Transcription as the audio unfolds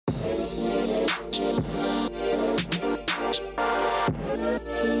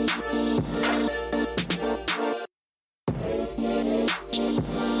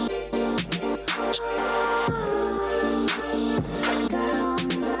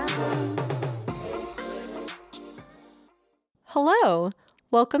Hello,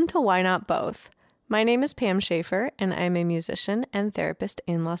 welcome to Why Not Both. My name is Pam Schaefer, and I'm a musician and therapist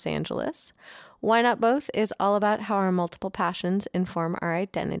in Los Angeles. Why Not Both is all about how our multiple passions inform our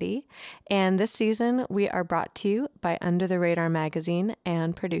identity, and this season we are brought to you by Under the Radar magazine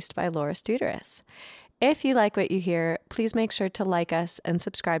and produced by Laura Studeris. If you like what you hear, please make sure to like us and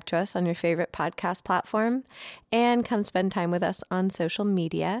subscribe to us on your favorite podcast platform and come spend time with us on social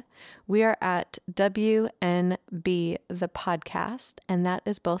media. We are at WNB the podcast, and that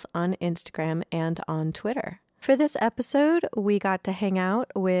is both on Instagram and on Twitter. For this episode, we got to hang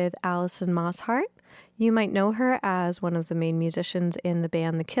out with Alison Mosshart. You might know her as one of the main musicians in the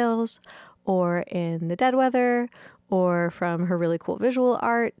band The Kills, or in The Dead Weather, or from her really cool visual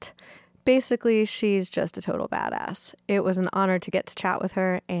art. Basically, she's just a total badass. It was an honor to get to chat with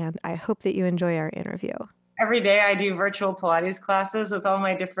her, and I hope that you enjoy our interview. Every day I do virtual Pilates classes with all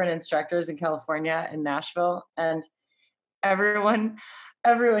my different instructors in California and Nashville, and everyone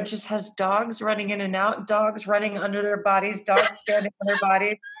just has dogs running in and out, dogs running under their bodies, dogs standing on their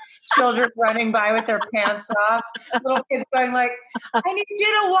bodies, children running by with their pants off, little kids going like, I need you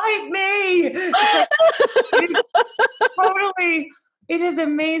to wipe me. Totally. It is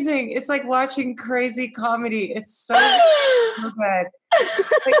amazing. It's like watching crazy comedy. It's so good.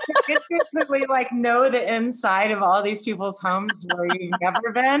 Like know the inside of all these people's homes where you've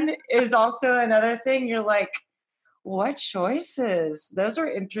never been is also another thing. You're like, what choices? Those are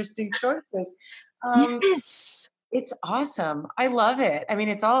interesting choices. Yes. It's awesome. I love it. I mean,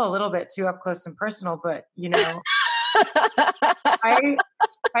 it's all a little bit too up close and personal, but you know,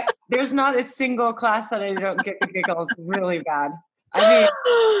 there's not a single class that I don't get the giggles really bad. I mean,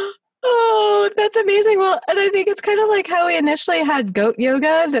 oh, that's amazing. Well, and I think it's kind of like how we initially had goat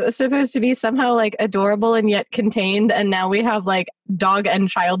yoga that was supposed to be somehow like adorable and yet contained. And now we have like dog and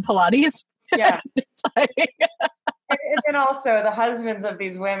child Pilates. Yeah. And then also the husbands of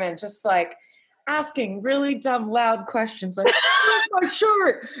these women just like asking really dumb, loud questions like, where's my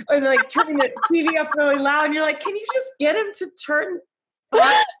shirt? And like turning the TV up really loud. And you're like, can you just get him to turn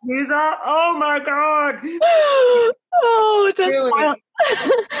news off? Oh my God. Oh, just really,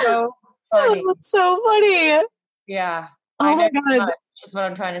 so funny. Oh, that's so funny. Yeah. Oh my God. Just what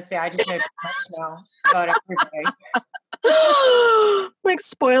I'm trying to say. I just know too much now about everything. Like,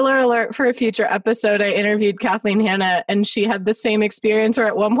 spoiler alert for a future episode, I interviewed Kathleen Hanna, and she had the same experience where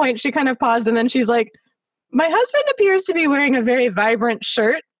at one point she kind of paused and then she's like, my husband appears to be wearing a very vibrant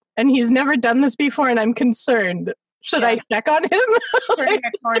shirt and he's never done this before and I'm concerned. Should I check on him? Turning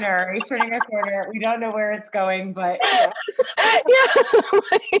a corner. He's turning a corner. We don't know where it's going, but in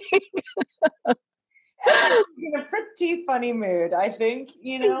a pretty funny mood, I think,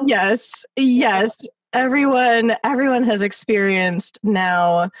 you know? Yes. Everyone has experienced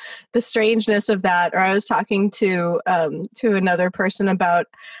now the strangeness of that. Or I was talking to another person about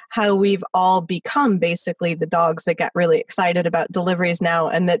how we've all become basically the dogs that get really excited about deliveries now,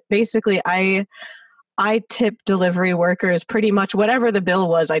 and that basically I tip delivery workers pretty much whatever the bill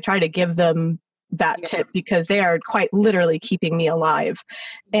was. I try to give them that tip because they are quite literally keeping me alive.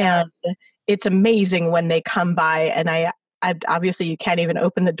 And it's amazing when they come by, and I obviously you can't even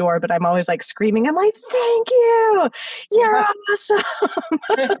open the door, but I'm always like screaming. I'm like, thank you. You're awesome.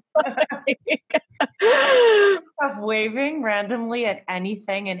 Of waving randomly at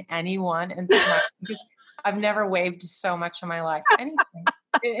anything and anyone. And I've never waved so much in my life. Anything.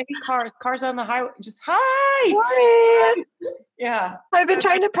 Any cars on the highway, just hi. Yeah. I've been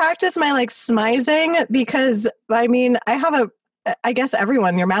trying to practice my like smizing because I mean, I guess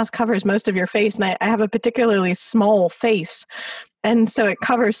everyone, your mask covers most of your face, and I have a particularly small face. And so it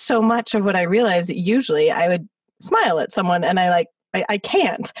covers so much of what I realized. Usually I would smile at someone and I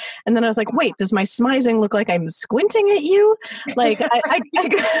can't. And then I was like, wait, does my smizing look like I'm squinting at you? Like,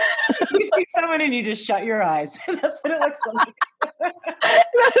 you see someone and you just shut your eyes. That's what it looks like.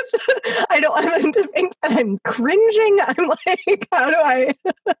 I don't want them to think that I'm cringing. I'm like, how do I?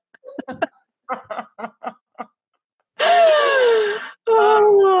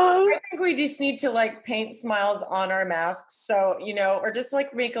 I think we just need to like paint smiles on our masks. So, you know, or just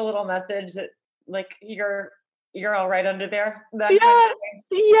like make a little message that like you're all right under there.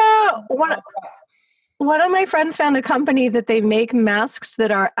 One of my friends found a company that they make masks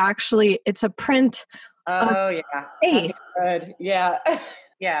that are actually, it's a print. Oh yeah. Face. That's good. Yeah.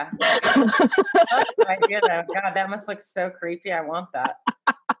 Yeah. God, that must look so creepy. I want that.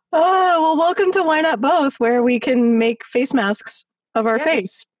 Oh, well, welcome to Why Not Both, where we can make face masks of our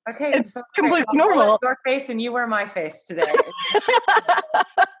face. Okay. It's completely normal. Your face and you wear my face today.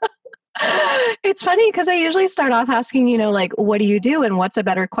 It's funny because I usually start off asking, like, what do you do and what's a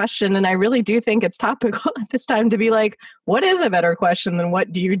better question? And I really do think it's topical at this time to be like, what is a better question than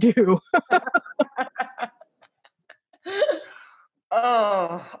what do you do?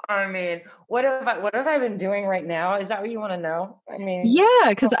 Oh, I mean, what have I been doing right now? Is that what you want to know? I mean, Yeah,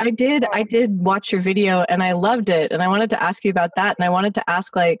 because I did watch your video and I loved it. And I wanted to ask you about that. And I wanted to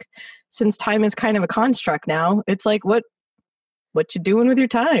ask, like, since time is kind of a construct now, it's like, what you doing with your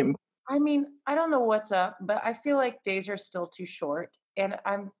time? I don't know what's up, but I feel like days are still too short, and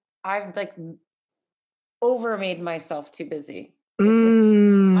I've like overmade myself too busy. I'm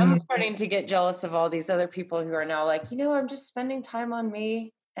Mm, starting to get jealous of all these other people who are now like, I'm just spending time on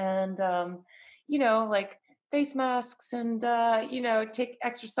me and, like face masks and, take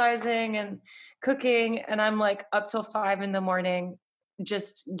exercising and cooking. And I'm like up till 5 in the morning,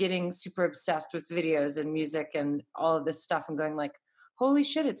 just getting super obsessed with videos and music and all of this stuff and going like, holy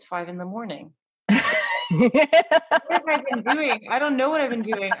shit, it's 5 in the morning. What have I been doing? I don't know what I've been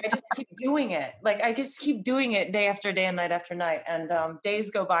doing. I just keep doing it. Like I just keep doing it day after day and night after night. And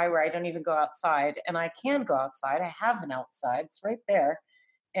days go by where I don't even go outside. And I can go outside. I have an outside. It's right there.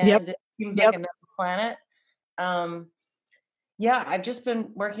 yep, And it seems like yep. another planet. Um, yeah, I've just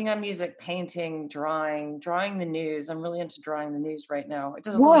been working on music, painting, drawing the news. I'm really into drawing the news right now. It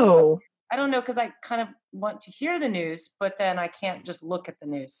doesn't really, Whoa. I don't know, because I kind of want to hear the news, but then I can't just look at the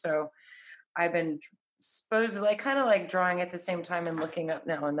news. So I've been supposedly kind of like drawing at the same time and looking up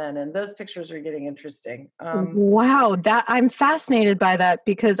now and then, and those pictures are getting interesting. Wow, that I'm fascinated by that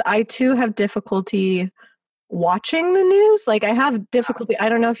because I too have difficulty watching the news. Like I have difficulty. I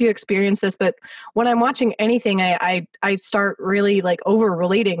don't know if you experience this, but when I'm watching anything, I start really like over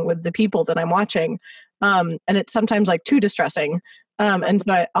relating with the people that I'm watching, and it's sometimes like too distressing. And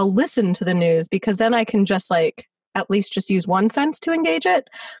so I'll listen to the news because then I can just like at least just use one sense to engage it.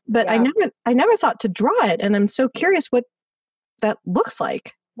 But Yeah. I never thought to draw it, and I'm so curious what that looks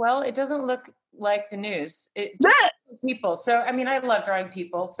like. Well, it doesn't look like the news. It just people. So I love drawing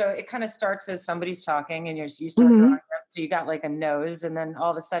people. So it kind of starts as somebody's talking, and you start drawing Mhm. them. So you got like a nose, and then all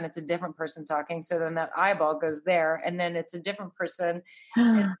of a sudden it's a different person talking. So then that eyeball goes there, and then it's a different person.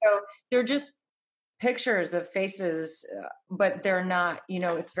 And so they're just pictures of faces, but they're not.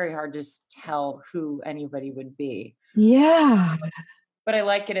 It's very hard to tell who anybody would be. Yeah. But I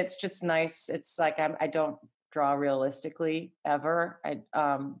like it. It's just nice. It's like I don't draw realistically ever. I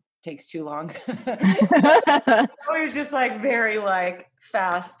takes too long. Always just like very like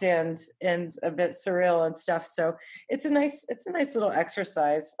fast and a bit surreal and stuff. So it's a nice little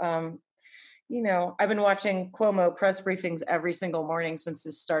exercise. I've been watching Cuomo press briefings every single morning since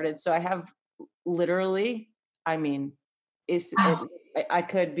this started. So I have literally, I mean, is it Wow. I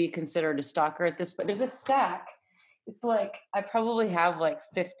could be considered a stalker at this, but there's a stack. It's like I probably have like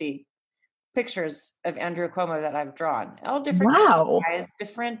 50 pictures of Andrew Cuomo that I've drawn, all different kinds of Wow. guys,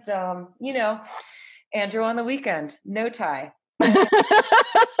 different, Andrew on the weekend, no tie.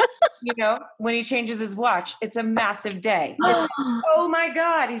 When he changes his watch, it's a massive day. It's like, oh my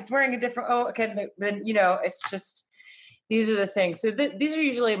God, he's wearing a different, oh, okay. Then, it's just, these are the things. So these are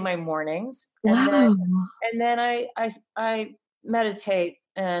usually my mornings. Wow. And then I meditate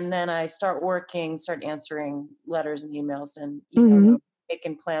and then I start answering letters and emails and, Mhm.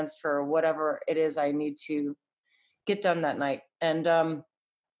 making plans for whatever it is I need to get done that night. And then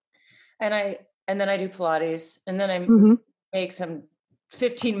I do Pilates and then I Mhm. make some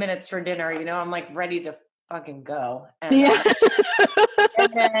 15 minutes for dinner, I'm like ready to fucking go. Yeah.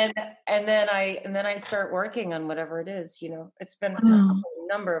 And then I start working on whatever it is, It's been a Oh.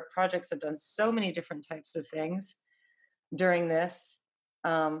 number of projects. I've done so many different types of things during this.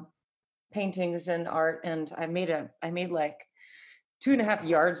 Paintings and art, and I made like 2.5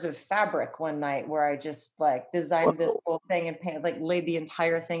 yards of fabric one night where I just like designed this Whoa. whole thing and like laid the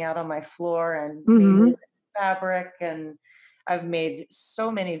entire thing out on my floor and made Mhm. it fabric. And I've made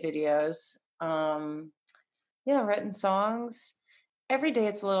so many videos. Yeah, written songs. Every day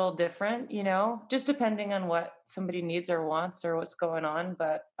it's a little different, just depending on what somebody needs or wants or what's going on.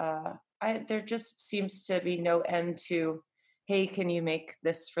 But there just seems to be no end to, hey, can you make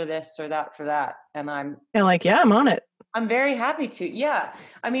this for this or that for that? And You're like, yeah, I'm on it. I'm very happy to. Yeah.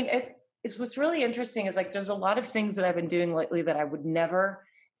 It's what's really interesting is like there's a lot of things that I've been doing lately that I would never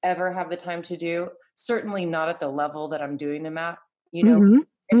ever have the time to do. Certainly not at the level that I'm doing them at. You know, Mhm.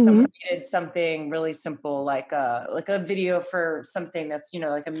 if someone Mhm. needed something really simple like a video for something that's,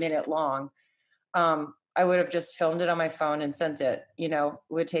 like a minute long, I would have just filmed it on my phone and sent it. It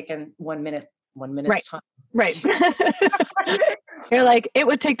would have taken 1 minute, one Right. minute's time. Right. You're like, it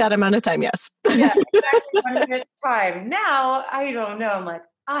would take that amount of time, yes. Yeah, exactly 1 minute time. Now, I don't know. I'm like,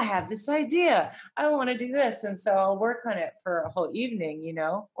 I have this idea. I want to do this. And so I'll work on it for a whole evening,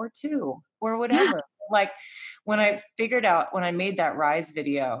 or two or Yeah. whatever. Like when I made that Rise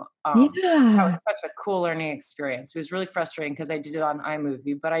video, that Yeah. was such a cool learning experience. It was really frustrating because I did it on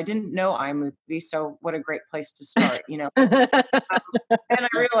iMovie, but I didn't know iMovie. So what a great place to start. And I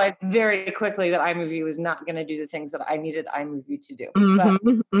realized very quickly that iMovie was not going to do the things that I needed iMovie to do. But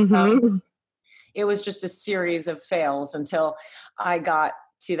it was just a series of fails until I got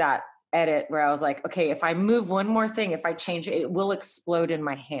to that edit where I was like, okay, if I move one more thing, if I change it, it will explode in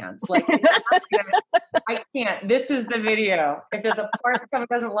my hands. Like, I can't. This is the video. If there's a part someone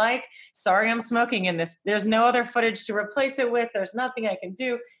doesn't like, sorry, I'm smoking in this. There's no other footage to replace it with. There's nothing I can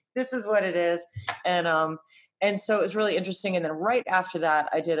do. This is what it is. And so it was really interesting. And then right after that,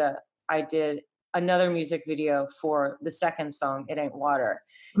 I did another music video for the second song, It Ain't Water.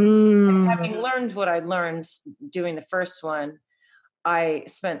 And having learned what I learned doing the first one, I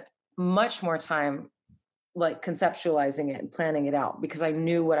spent much more time like conceptualizing it and planning it out because I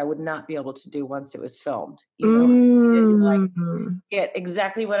knew what I would not be able to do once it was filmed. Like get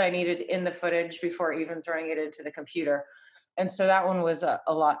exactly what I needed in the footage before even throwing it into the computer. And so that one was a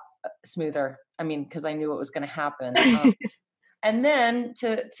lot smoother. I mean, because I knew what was going to happen. And then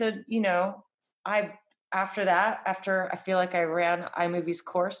after I feel like I ran iMovie's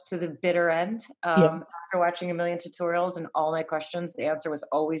course to the bitter end, after watching a million tutorials and all my questions, the answer was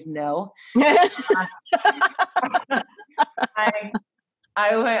always no.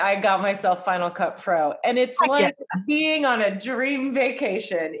 I got myself Final Cut Pro, and it's like being on a dream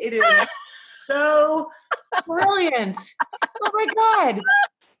vacation. It is so brilliant. Oh my God.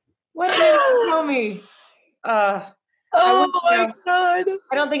 What did you tell me? My God.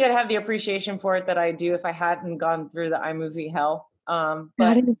 I don't think I'd have the appreciation for it that I do if I hadn't gone through the iMovie hell. But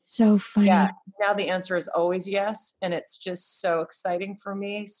that is so funny. Yeah, now the answer is always yes. And it's just so exciting for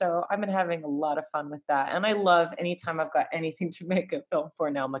me. So I've been having a lot of fun with that. And I love anytime I've got anything to make a film for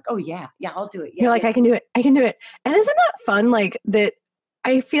now. I'm like, oh yeah, I'll do it. Yeah, You're like, I can do it. I can do it. And isn't that fun? Like that.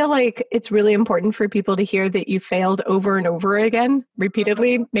 I feel like it's really important for people to hear that you failed over and over again,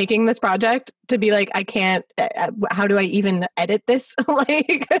 repeatedly making this project, to be like, I can't, how do I even edit this?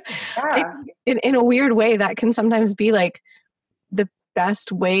 In a weird way, that can sometimes be like the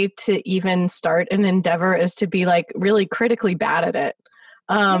best way to even start an endeavor is to be like really critically bad at it.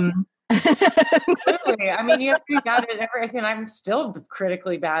 Really, I mean, you have to be bad at everything. I'm still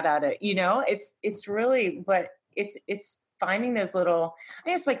critically bad at it. It's really, but it's finding those little, I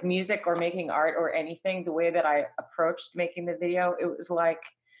think it's like music or making art or anything, the way that I approached making the video, it was like,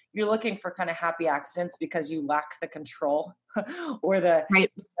 you're looking for kind of happy accidents because you lack the control or the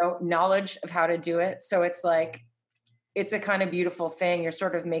knowledge of how to do it. So it's like, it's a kind of beautiful thing. You're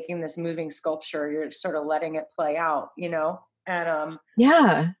sort of making this moving sculpture. You're sort of letting it play out, and that's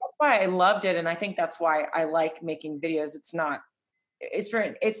why I loved it. And I think that's why I like making videos.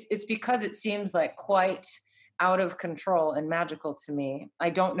 It's because it seems like quite out of control and magical to me.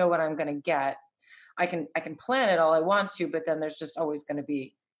 I don't know what I'm going to get. I can plan it all I want to, but then there's just always going to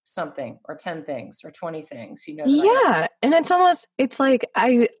be something or 10 things or 20 things, Yeah. And it's like,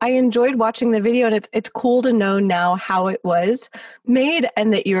 I enjoyed watching the video, and it's cool to know now how it was made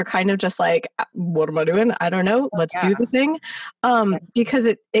and that you were kind of just like, what am I doing? I don't know. Let's do the thing. Because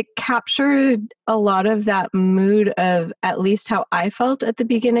it captured a lot of that mood of at least how I felt at the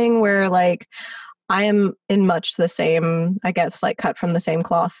beginning, where like, I am in much the same, I guess, like cut from the same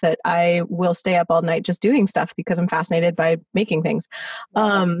cloth, that I will stay up all night just doing stuff because I'm fascinated by making things.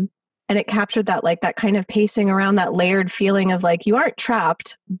 And it captured that, like that kind of pacing around, that layered feeling of like, you aren't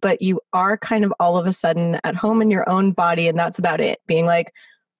trapped, but you are kind of all of a sudden at home in your own body. And that's about it. Being like,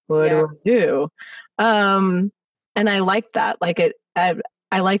 what do I do? And I liked that. Like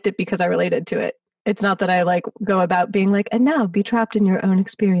I liked it because I related to it. It's not that I like go about being like, and now be trapped in your own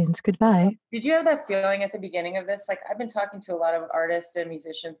experience. Goodbye. Did you have that feeling at the beginning of this? Like, I've been talking to a lot of artists and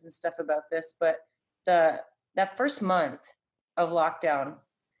musicians and stuff about this, but that first month of lockdown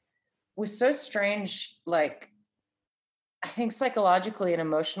was so strange. Like, I think psychologically and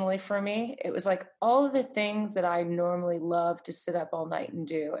emotionally for me, it was like all of the things that I normally love to sit up all night and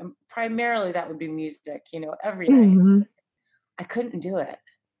do. And primarily that would be music, every night. I couldn't do it.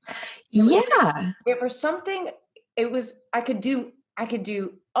 If was something, I could do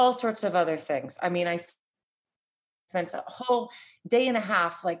all sorts of other things. I mean, I spent a whole day and a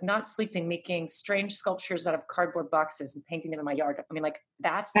half, like not sleeping, making strange sculptures out of cardboard boxes and painting them in my yard. I mean, like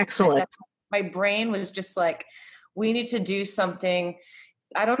that's excellent. My brain was just like, we need to do something.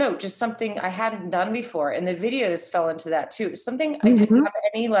 I don't know, just something I hadn't done before. And the videos fell into that too. Something I didn't have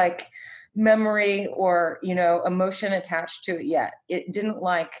any like memory or, emotion attached to it yet. It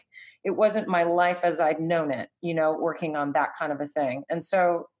wasn't my life as I'd known it, working on that kind of a thing. And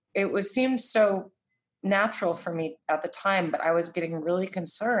so seemed so natural for me at the time, but I was getting really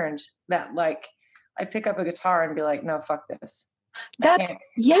concerned that like I'd pick up a guitar and be like, no, fuck this.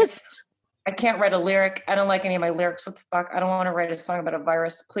 Yes. I can't write a lyric. I don't like any of my lyrics. What the fuck? I don't want to write a song about a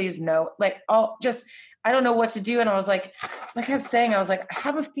virus. Please no. Like I don't know what to do. And I was like I kept saying, I was like, I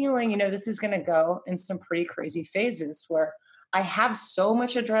have a feeling, this is going to go in some pretty crazy phases where I have so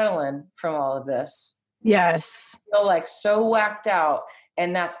much adrenaline from all of this. Yes. I feel like so whacked out.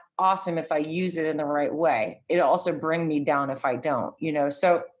 And that's awesome if I use it in the right way. It'll also bring me down if I don't,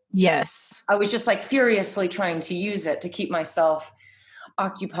 so yes, I was just like furiously trying to use it to keep myself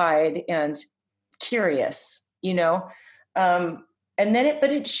occupied and curious, and then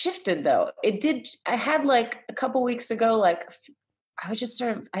but it shifted though. It did. I had like a couple weeks ago, like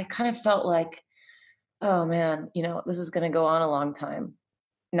I kind of felt like, oh man, this is going to go on a long time.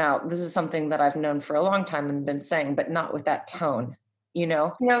 Now, this is something that I've known for a long time and been saying, but not with that tone,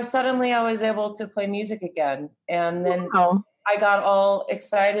 suddenly I was able to play music again. And then I got all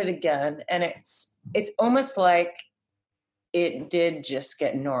excited again. And it's almost like it did just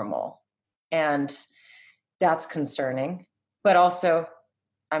get normal. And that's concerning. But also,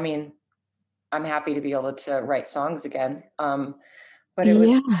 I mean, I'm happy to be able to write songs again. But it was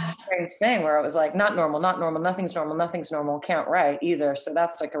a strange thing where it was like, not normal, nothing's normal, can't write either. So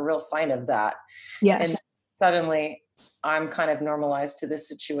that's like a real sign of that. Yes. And suddenly I'm kind of normalized to this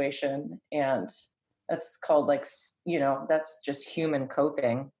situation. And that's called that's just human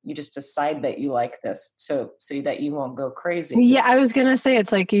coping. You just decide that you like this so that you won't go crazy. Yeah, I was going to say,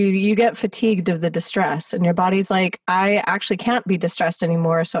 it's like you get fatigued of the distress and your body's like, I actually can't be distressed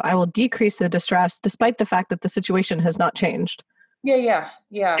anymore. So I will decrease the distress despite the fact that the situation has not changed. Yeah.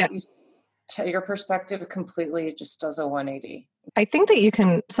 Your perspective completely just does a 180. I think that you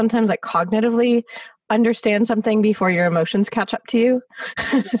can sometimes like cognitively understand something before your emotions catch up to you.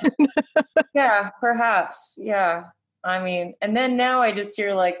 Yeah, perhaps. Yeah. I mean, and then now I just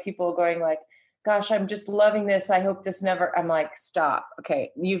hear like people going like, gosh, I'm just loving this. I hope this never, I'm like, stop.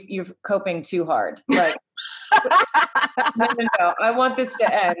 Okay. You're coping too hard. Like, no. I want this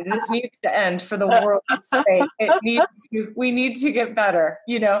to end. This needs to end for the world's sake. We need to get better.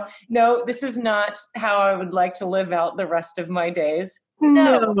 No, this is not how I would like to live out the rest of my days.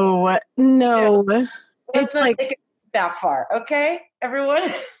 No. Let's not take it that far. Okay,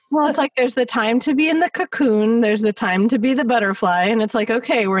 everyone? Well, it's like there's the time to be in the cocoon. There's the time to be the butterfly. And it's like,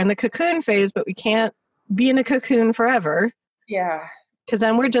 okay, we're in the cocoon phase, but we can't be in a cocoon forever. Yeah. Because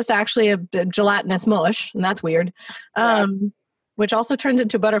then we're just actually a gelatinous mush, and that's weird. Which also turns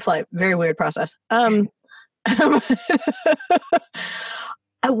into a butterfly. Very weird process.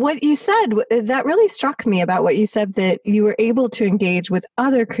 What you said, that really struck me about what you said, that you were able to engage with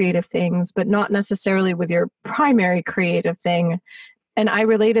other creative things, but not necessarily with your primary creative thing. And I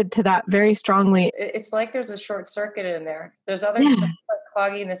related to that very strongly. It's like there's a short circuit in there. There's other stuff like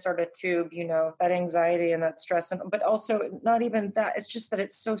clogging this sort of tube, that anxiety and that stress. But also not even that. It's just that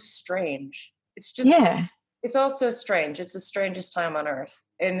it's so strange. It's just, it's all so strange. It's the strangest time on earth.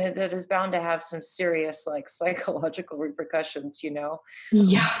 And it is bound to have some serious like psychological repercussions,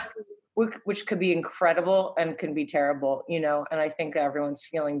 Yeah. Which could be incredible and can be terrible, and I think that everyone's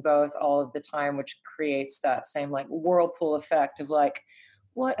feeling both all of the time, which creates that same like whirlpool effect of like,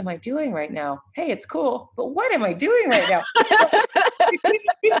 what am I doing right now? Hey, it's cool, but what am I doing right now?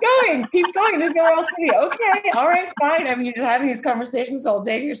 Keep going. There's nowhere else to be. Okay, all right, fine. I mean, you're just having these conversations all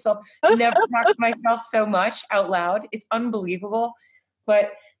day to yourself. Never talk to myself so much out loud. It's unbelievable.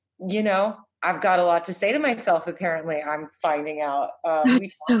 But, I've got a lot to say to myself, apparently. I'm finding out.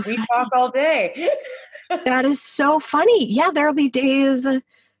 We talk all day. That is so funny. Yeah, there'll be days.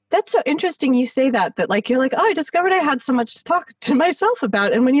 That's so interesting you say that like, you're like, oh, I discovered I had so much to talk to myself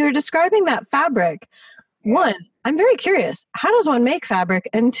about. And when you were describing that fabric, one, I'm very curious. How does one make fabric?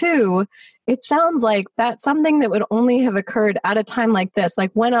 And two, it sounds like that's something that would only have occurred at a time like this. Like,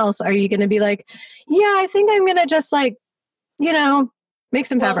 when else are you going to be like, yeah, I think I'm going to just like, make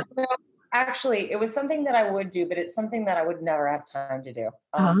some fabric? Actually, it was something that I would do, but it's something that I would never have time to do.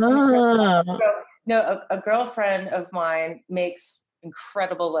 A girlfriend of mine makes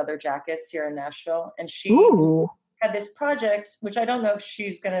incredible leather jackets here in Nashville. And she had this project, which I don't know if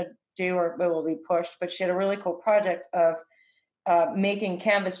she's going to do or it will be pushed, but she had a really cool project of making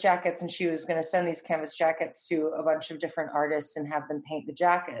canvas jackets, and she was going to send these canvas jackets to a bunch of different artists and have them paint the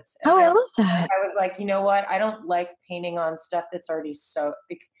jackets. And I love that. I was like, you know what? I don't like painting on stuff that's already so...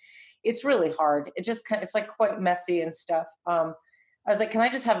 It's really hard. It's like quite messy and stuff. I was like, can I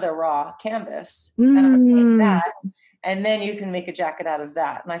just have the raw canvas and I paint Mm. that, and then you can make a jacket out of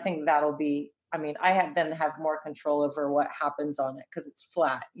that. And I think that'll be, I mean, I have more control over what happens on it because it's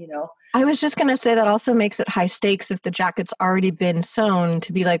flat, you know? I was just going to say that also makes it high stakes if the jacket's already been sewn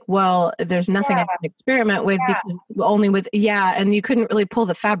to be like, well, there's nothing I Yeah, can experiment with yeah. because only with, yeah, and you couldn't really pull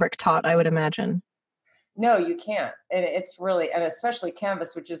the fabric taut, I would imagine. No, you can't. And it's really, and especially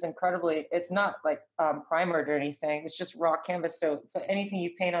canvas, which is incredibly, it's not like primered or anything. It's just raw canvas. So anything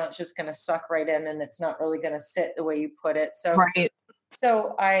you paint on, it's just going to suck right in, and it's not really going to sit the way you put it. Right.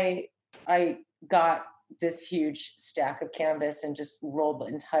 So I got this huge stack of canvas and just rolled the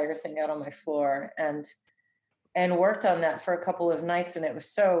entire thing out on my floor and worked on that for a couple of nights, and it was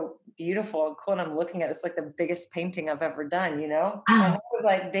so beautiful and cool. And I'm looking at it, it's like the biggest painting I've ever done, you know? And Wow. that was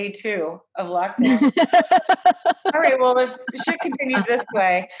like day 2 of lockdown. All right, well, let's shit continues this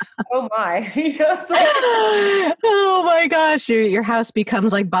way. Oh my. You know, it's like Oh my gosh, your house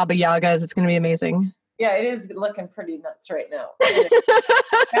becomes like Baba Yaga's. It's going to be amazing. yeah, it is looking pretty nuts right now.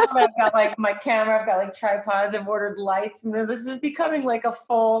 Now that I've got like my camera, I've got like tripods, I've ordered lights, and this is becoming like a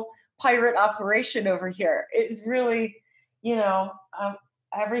full pirate operation over here. It's really, you know,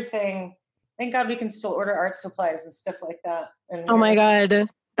 everything. Thank God we can still order art supplies and stuff like that. And Oh my God.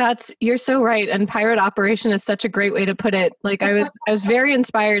 You're so right. And pirate operation is such a great way to put it. Like I was very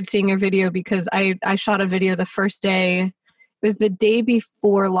inspired seeing your video because I shot a video the first day. It was the day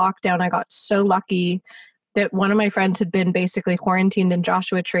before lockdown. I got so lucky that one of my friends had been basically quarantined in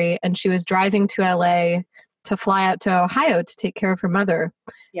Joshua Tree, and she was driving to LA to fly out to Ohio to take care of her mother.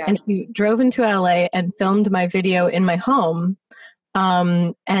 yeah, And she drove into LA and filmed my video in my home,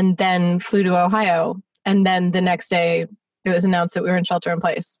 and then flew to Ohio. And then the next day, it was announced that we were in shelter in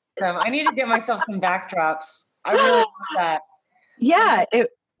place. I need to get myself some backdrops. I really want that. Yeah, it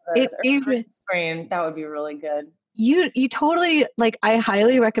A gave green screen, that would be really good. you totally like. I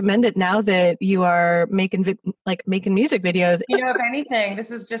highly recommend it now that you are making making music videos. You know, if anything, this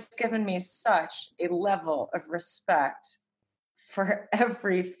has just given me such a level of respect for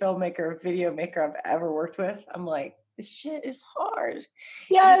every filmmaker, video maker I've ever worked with. I'm like, this shit is hard. It is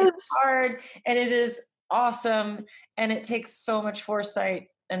Yes. hard, and it is awesome, and it takes so much foresight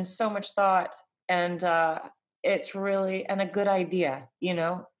and so much thought, and it's really and a good idea. You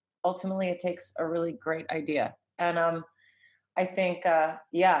know, ultimately, it takes a really great idea, and I think,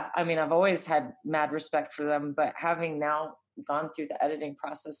 yeah, I mean, I've always had mad respect for them, but having now gone through the editing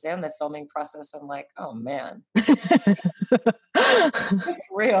process and the filming process, I'm like, oh man, it's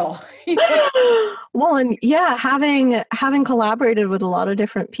real. You know? Well, and yeah, having collaborated with a lot of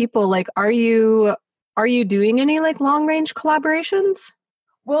different people, like are you doing any like long range collaborations?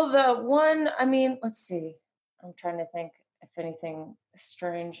 Well, the one, I mean, let's see. I'm trying to think if anything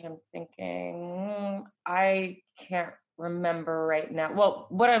strange. I'm thinking, I can't remember right now. Well,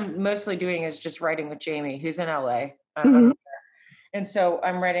 what I'm mostly doing is just writing with Jamie, who's in LA. Mhm. And so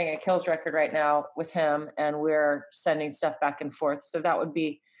I'm writing a Kills record right now with him, and we're sending stuff back and forth. So that would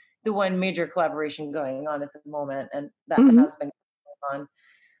be the one major collaboration going on at the moment, and that Mhm. has been going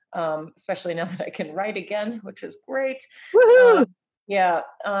on, especially now that I can write again, which is great. Woohoo! Yeah,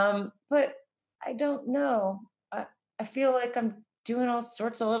 but I don't know. I feel like I'm doing all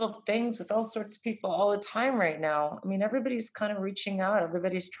sorts of little things with all sorts of people all the time right now. I mean, everybody's kind of reaching out.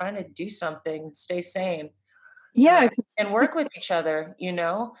 Everybody's trying to do something, stay sane, uh, Yeah, and work with each other. You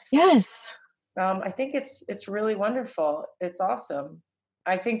know, yes. I think it's really wonderful. It's awesome.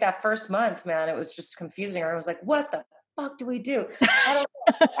 I think that first month, man, it was just confusing. I was like, "What the fuck do we do? I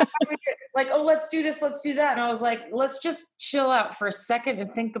don't know." Like, "Oh, let's do this, let's do that," and I was like, "Let's just chill out for a second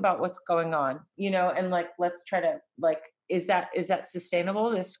and think about what's going on, you know, and like, let's try to like, is that sustainable?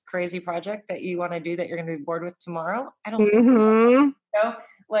 This crazy project that you want to do that you're going to be bored with tomorrow? I don't think Mhm. so.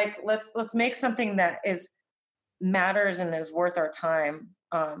 Like, let's make something that is matters and is worth our time.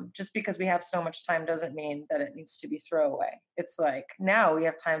 Just because we have so much time doesn't mean that it needs to be throwaway. It's like now we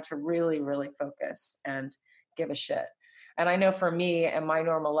have time to really, really focus and give a shit. And I know for me and my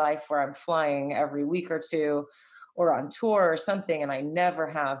normal life where I'm flying every week or two or on tour or something, and I never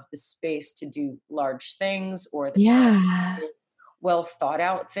have the space to do large things or the time Yeah. to do well thought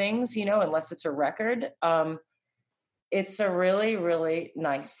out things, you know, unless it's a record. It's a really, really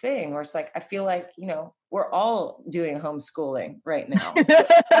nice thing where it's like, I feel like, you know, we're all doing homeschooling right now.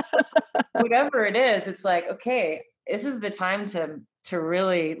 Whatever it is, it's like, okay, this is the time to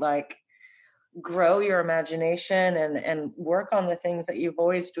really like grow your imagination and work on the things that you've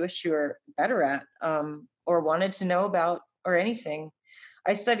always wished you were better at, or wanted to know about or anything.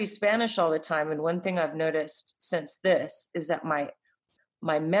 I study Spanish all the time, and one thing I've noticed since this is that my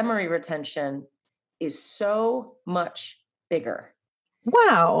memory retention is so much bigger.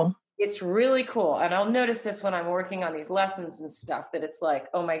 Wow. It's really cool. And I'll notice this when I'm working on these lessons and stuff, that it's like,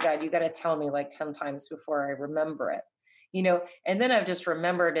 oh my God, you got to tell me like 10 times before I remember it, and then I've just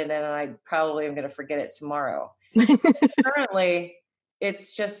remembered it and I probably am going to forget it tomorrow. Currently,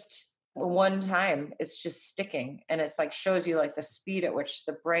 it's just one time, it's just sticking. And it's like shows you like the speed at which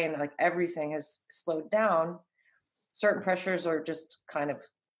the brain, like everything has slowed down. Certain pressures are just kind of,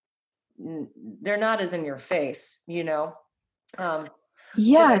 they're not as in your face, Um, so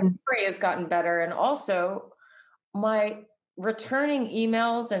Yeah. that memory has gotten better. And also, my returning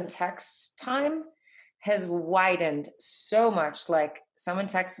emails and text time has widened so much. Like someone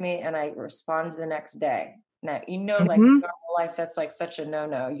texts me and I respond the next day. Now, like Mhm. normal life, that's like such a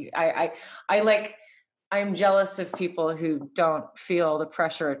no-no. I'm jealous of people who don't feel the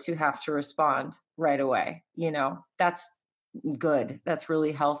pressure to have to respond right away. That's good. That's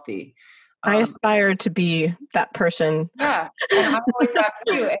really healthy. I Um, aspire to be that person. yeah. And I always have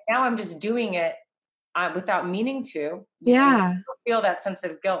too. And now I'm just doing it without meaning to, Yeah. feel that sense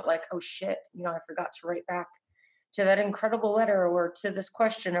of guilt, like, oh shit, I forgot to write back to that incredible letter or to this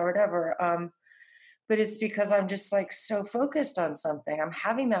question or whatever. But it's because I'm just like so focused on something. I'm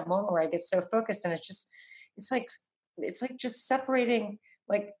having that moment where I get so focused, and it's like, just separating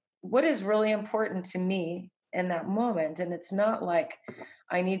like what is really important to me in that moment. And it's not like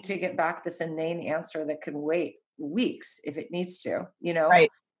I need to get back this inane answer that could wait weeks if it needs to,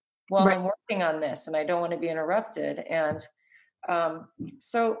 Right. while Right. I'm working on this and I don't want to be interrupted. And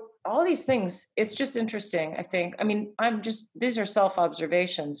so all these things, it's just interesting, I think. I mean, these are self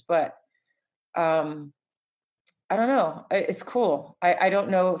observations, but um, I don't know. It's cool. I don't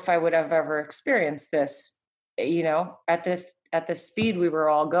know if I would have ever experienced this, at the speed we were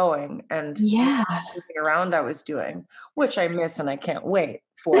all going, and Yeah. moving around I was doing, which I miss and I can't wait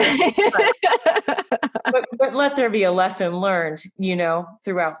for. But let there be a lesson learned,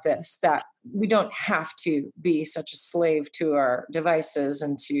 throughout this, that we don't have to be such a slave to our devices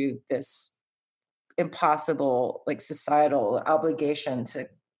and to this impossible, like, societal obligation to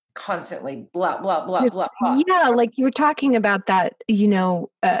constantly blah, blah, blah, blah, blah. Yeah, like you were talking about that,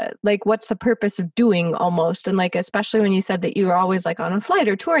 like what's the purpose of doing almost. And like, especially when you said that you were always like on a flight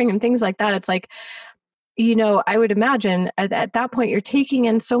or touring and things like that, it's like, I would imagine at that point you're taking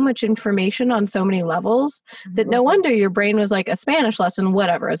in so much information on so many levels that no wonder your brain was like a Spanish lesson,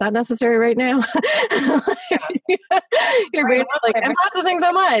 whatever. Is that necessary right now? Your brain was like, I'm processing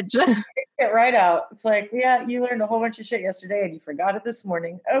so much. Get right out. It's like, yeah, you learned a whole bunch of shit yesterday and you forgot it this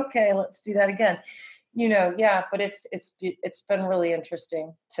morning. Okay, let's do that again. Yeah, but it's been really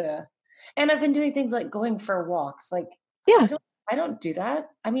interesting and I've been doing things like going for walks. Like Yeah. I don't do that.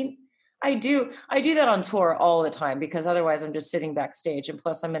 I mean, I do that on tour all the time, because otherwise I'm just sitting backstage, and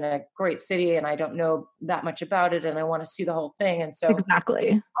plus I'm in a great city and I don't know that much about it and I want to see the whole thing. And so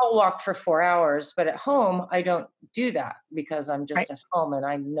Exactly. I'll walk for 4 hours, but at home I don't do that because I'm Right. just at home and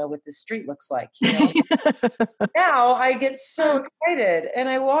I know what the street looks like. Now I get so excited and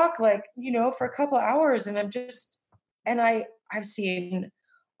I walk like, for a couple of hours, and I've seen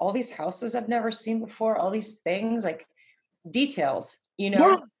all these houses I've never seen before, all these things, like details,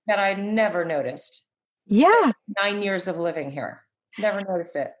 Yeah. that I never noticed. Yeah. 9 years of living here, never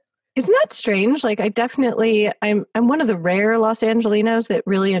noticed it. Isn't that strange? Like I'm one of the rare Los Angelinos that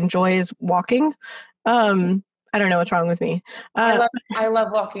really enjoys walking. I don't know what's wrong with me. I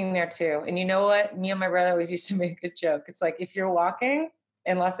love walking there too. And you know what? Me and my brother always used to make a joke. It's like, if you're walking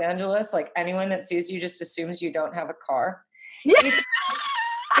in Los Angeles, like anyone that sees you just assumes you don't have a car. Yeah.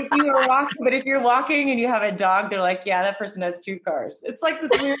 But if you're walking and you have a dog, they're like, yeah, that person has 2 cars. It's like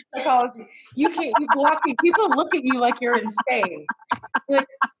this weird psychology. You're walking, people look at you like you're insane. Like,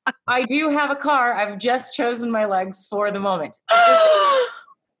 I do have a car. I've just chosen my legs for the moment.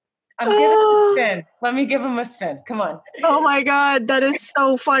 I'm giving him a spin. Let me give him a spin. Come on. Oh my God, that is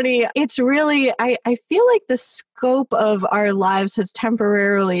so funny. It's really, I feel like the scope of our lives has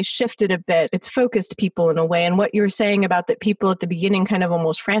temporarily shifted a bit. It's focused people in a way. And what you were saying about that people at the beginning kind of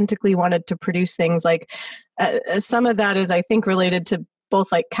almost frantically wanted to produce things, like some of that is, I think, related to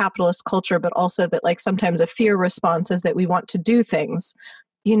both like capitalist culture, but also that like sometimes a fear response is that we want to do things.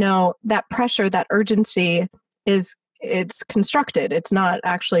 That pressure, that urgency it's constructed. It's not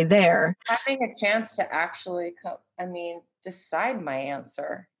actually there. Having a chance to actually decide my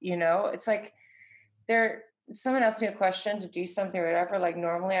answer, it's like someone asked me a question to do something or whatever. Like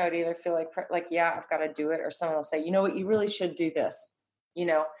normally I would either feel like, yeah, I've got to do it. Or someone will say, you know what, you really should do this,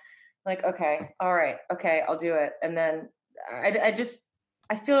 like, okay, all right. Okay. I'll do it. And then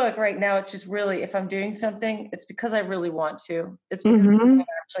I feel like right now it's just really, if I'm doing something, it's because I really want to, it's because it's something I'm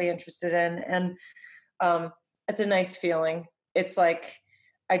actually interested in. And, it's a nice feeling. it's like,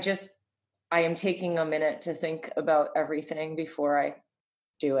 I am taking a minute to think about everything before I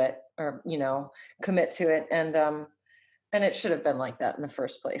do it, or, commit to it. And it should have been like that in the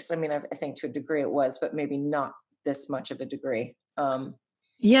first place. I mean, I think to a degree it was, but maybe not this much of a degree.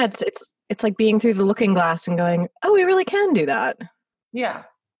 Yeah, it's like being through the looking glass and going, oh, we really can do that. Yeah.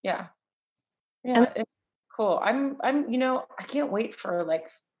 Yeah. And Yeah. It's cool. I can't wait for like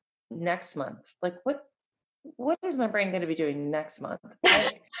next month. Like what is my brain going to be doing next month?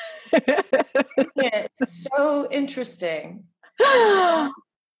 It's so interesting. I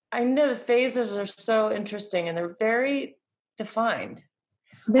know the phases are so interesting and they're very defined.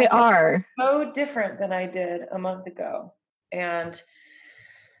 They are so different than I did a month ago. And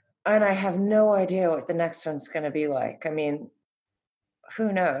I have no idea what the next one's going to be like. I mean,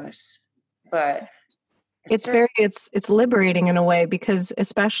 who knows? But it's liberating in a way, because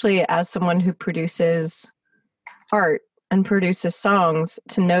especially as someone who produces art and produces songs,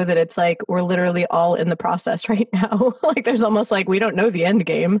 to know that it's like we're literally all in the process right now. Like there's almost like we don't know the end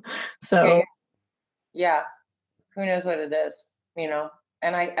game. So yeah, who knows what it is,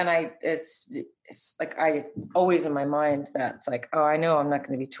 and I it's like I always in my mind that's like, oh, I know I'm not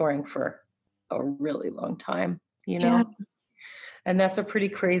going to be touring for a really long time, Yeah. And that's a pretty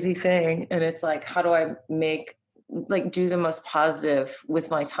crazy thing. And it's like, how do I do the most positive with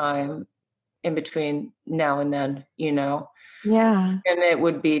my time in between now and then, Yeah. And it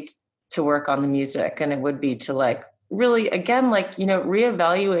would be to work on the music, and it would be to like really, again, like,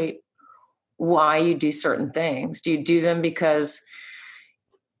 reevaluate why you do certain things. Do you do them because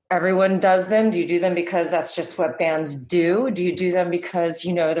everyone does them? Do you do them because that's just what bands do? Do you do them because,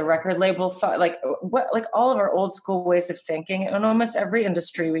 the record label thought, like all of our old school ways of thinking? In almost every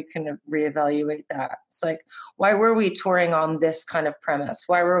industry, we can reevaluate that. It's like, why were we touring on this kind of premise?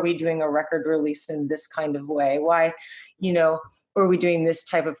 Why were we doing a record release in this kind of way? Why, were we doing this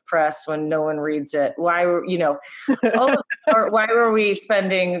type of press when no one reads it? Why were, why were we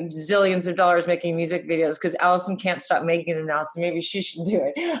spending zillions of dollars making music videos? Because Allison can't stop making them now, so maybe she should do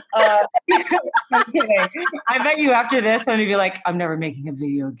it. I'm kidding. I bet you after this, I'm gonna be like, I'm never making a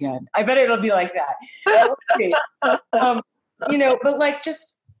video again. I bet it'll be like that. But like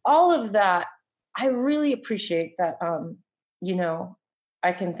just all of that, I really appreciate that.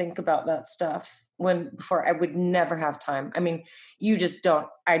 I can think about that stuff before I would never have time. I mean,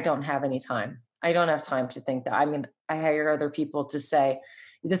 I don't have any time. I don't have time to think that. I mean, I hire other people to say,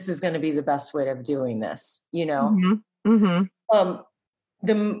 this is going to be the best way of doing this, Mm-hmm. Mm-hmm.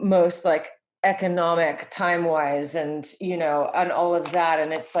 The most like economic time wise and, and all of that.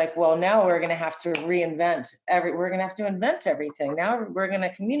 And it's like, well, now we're going to have to we're going to have to invent everything. Now we're going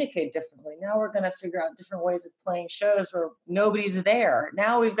to communicate differently. Now we're going to figure out different ways of playing shows where nobody's there.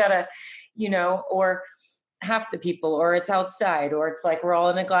 Now we've got to, or half the people, or it's outside, or it's like we're all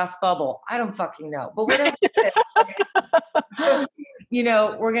in a glass bubble. I don't fucking know. But whatever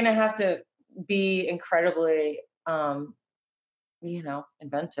we're going to have to be incredibly,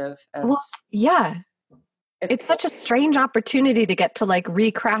 inventive. And well, yeah. It's such a strange opportunity to get to like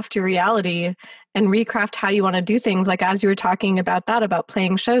recraft your reality and recraft how you want to do things. Like as you were talking about that, about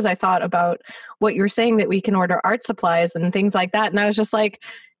playing shows, I thought about what you were saying, that we can order art supplies and things like that. And I was just like,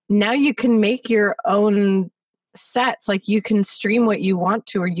 now you can make your own sets. Like you can stream what you want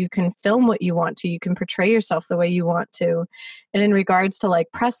to, or you can film what you want to, you can portray yourself the way you want to. And in regards to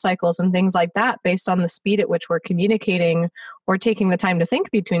like press cycles and things like that, based on the speed at which we're communicating or taking the time to think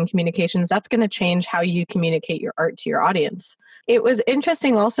between communications, that's going to change how you communicate your art to your audience. It was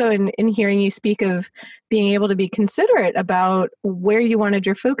interesting also in hearing you speak of being able to be considerate about where you wanted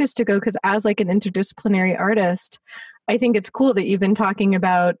your focus to go, because as like an interdisciplinary artist, I think it's cool that you've been talking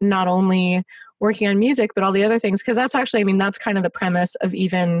about not only working on music, but all the other things. Because that's actually, I mean, that's kind of the premise of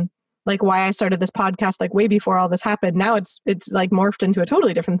even like why I started this podcast, like way before all this happened. Now it's like morphed into a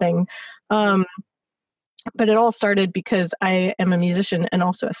totally different thing. But it all started because I am a musician and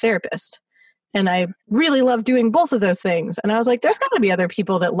also a therapist. And I really love doing both of those things. And I was like, there's got to be other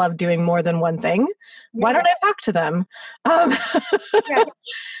people that love doing more than one thing. Why don't I talk to them?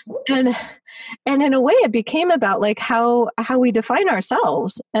 And in a way, it became about like how we define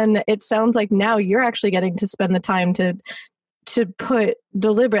ourselves. And it sounds like now you're actually getting to spend the time to put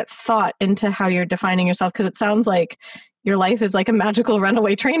deliberate thought into how you're defining yourself. Because it sounds like your life is like a magical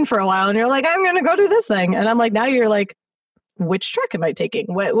runaway train for a while. And you're like, I'm going to go do this thing. And I'm like, now you're like, which track am I taking?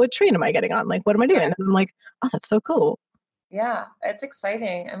 What train am I getting on? Like, what am I doing? And I'm like, oh, that's so cool. Yeah, it's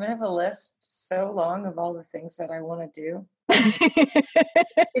exciting. I'm going to have a list so long of all the things that I want to do.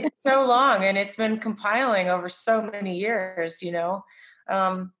 It's so long, and it's been compiling over so many years,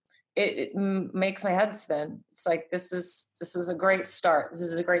 makes my head spin. It's like, this is a great start. This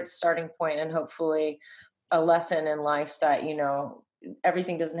is a great starting point, and hopefully a lesson in life that,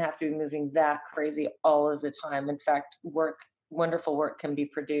 everything doesn't have to be moving that crazy all of the time. In fact, wonderful work can be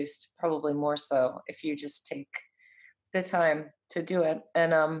produced, probably more so if you just take the time to do it.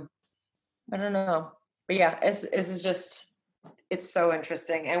 And I don't know, but yeah, this is just, it's so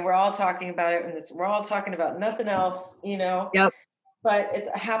interesting, and we're all talking about it, and we're all talking about nothing else, Yep. but it's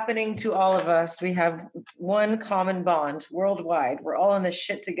happening to all of us. We have one common bond worldwide. We're all in this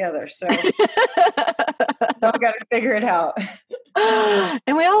shit together. So we all got to figure it out.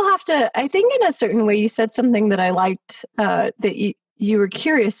 And we all have to, I think in a certain way, you said something that I liked, that you were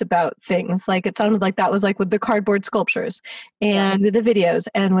curious about things. Like it sounded like that was like with the cardboard sculptures and with the videos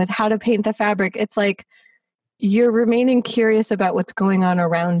and with how to paint the fabric. It's like you're remaining curious about what's going on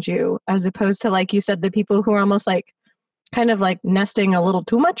around you, as opposed to, like you said, the people who are almost like kind of like nesting a little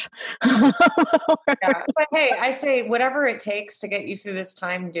too much. Yeah. But hey, I say whatever it takes to get you through this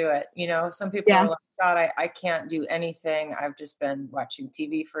time, do it. Some people are like, God, I can't do anything. I've just been watching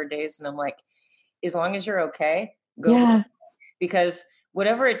TV for days. And I'm like, as long as you're okay, go. Yeah. Because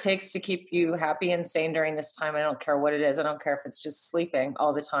whatever it takes to keep you happy and sane during this time, I don't care what it is. I don't care if it's just sleeping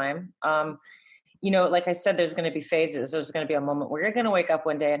all the time. Like I said, there's going to be phases. There's going to be a moment where you're going to wake up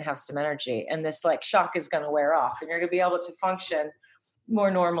one day and have some energy, and this like shock is going to wear off, and you're going to be able to function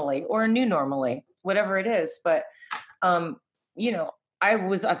more normally, or a new normally, whatever it is. But, I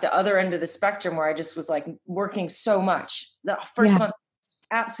was at the other end of the spectrum where I just was like working so much. The first month was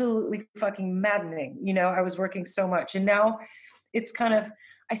absolutely fucking maddening. I was working so much, and now it's kind of,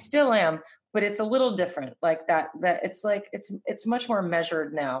 I still am, but it's a little different like that it's like, it's much more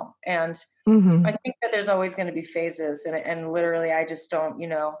measured now. And I think that there's always going to be phases, and literally I just don't,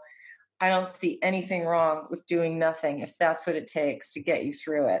 I don't see anything wrong with doing nothing if that's what it takes to get you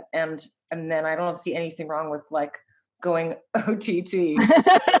through it. And then I don't see anything wrong with like going OTT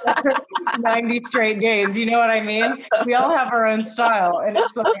 90 straight days. You know what I mean? We all have our own style, and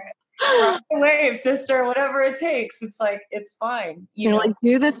it's like, rock the wave, sister, whatever it takes. It's like, it's fine. You're like,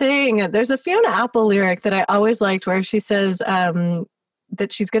 do the thing. There's a Fiona Apple lyric that I always liked where she says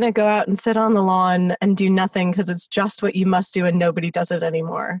that she's going to go out and sit on the lawn and do nothing because it's just what you must do and nobody does it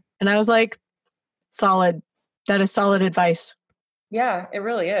anymore. And I was like, solid. That is solid advice. Yeah, it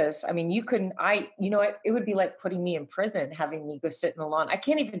really is. I mean, it would be like putting me in prison, having me go sit in the lawn. I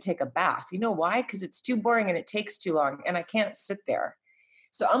can't even take a bath. You know why? Because it's too boring and it takes too long, and I can't sit there.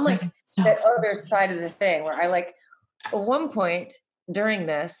 So I'm like that other side of the thing where I like, at one point during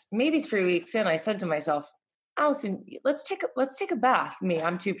this, maybe 3 weeks in, I said to myself, Allison, let's take a bath.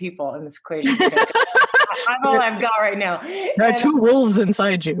 I'm two people in this equation. I'm all I've got right now. There are two wolves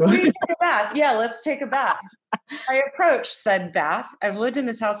inside you. We take a bath. Yeah, let's take a bath. I approached said bath. I've lived in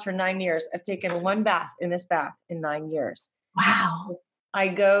this house for 9 years. I've taken one bath in this bath in 9 years. Wow. I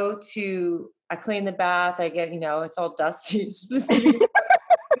clean the bath. I get, it's all dusty.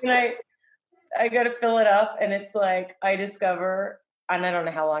 And I got to fill it up, and it's like I discover, and I don't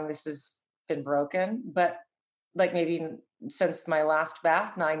know how long this has been broken, but like maybe since my last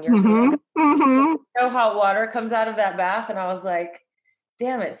bath 9 years ago, no hot water comes out of that bath, and I was like,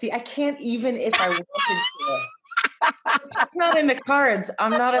 damn it! See, I can't even if I wanted to. It's just not in the cards. I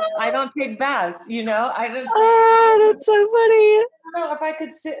don't take baths. I don't. Oh, that's so funny. I don't know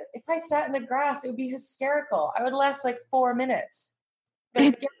if I sat in the grass, it would be hysterical. I would last like 4 minutes. I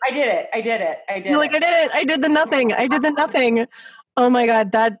did it. You're like, I did it. I did the nothing. Oh my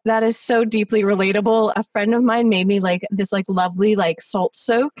God, that is so deeply relatable. A friend of mine made me like this like lovely like salt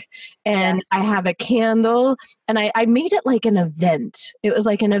soak, and I have a candle, and I made it like an event. It was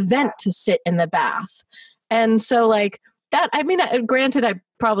like an event to sit in the bath. And so like that, I mean, granted, I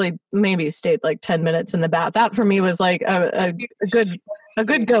probably maybe stayed like 10 minutes in the bath. That for me was like a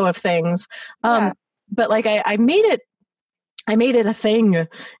good go of things. But like I made it a thing.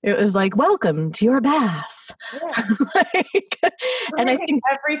 It was like, welcome to your bath. Yeah. And I think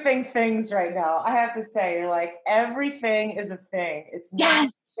everything things right now, I have to say, you're like, everything is a thing. It's not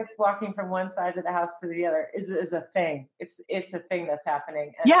just walking from one side of the house to the other is a thing. It's a thing that's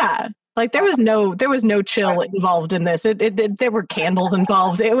happening. And like there was no chill involved in this. There were candles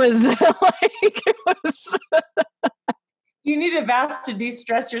involved. It was You need a bath to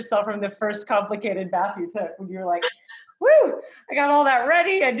de-stress yourself from the first complicated bath you took when you were like, woo, I got all that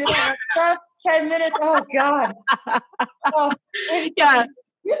ready. I did all that stuff. 10 minutes. Oh God. Oh, yeah.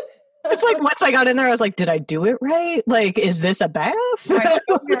 It's like once I got in there, I was like, did I do it right? Like, is this a bath? Am I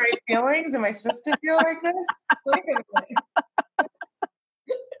feeling the right feelings? Am I supposed to feel like this? Wait a minute.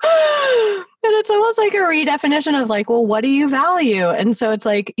 And it's almost like a redefinition of like, well, what do you value? And so it's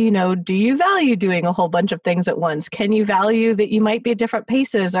like, do you value doing a whole bunch of things at once? Can you value that you might be at different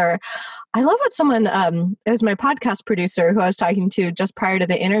paces? Or I love what someone, it was my podcast producer who I was talking to just prior to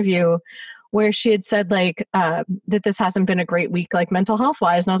the interview, where she had said like that this hasn't been a great week, like mental health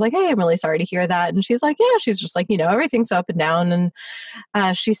wise. And I was like, hey, I'm really sorry to hear that. And she's like, yeah, she's just like, everything's up and down.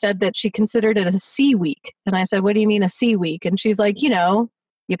 And she said that she considered it a C week. And I said, what do you mean a C week? And she's like,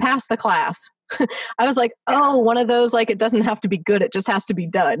 you passed the class. I was like, oh, one of those, like, it doesn't have to be good. It just has to be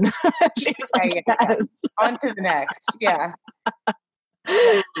done. She's like, yes. On to the next. Yeah.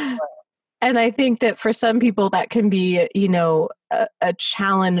 And I think that for some people that can be, a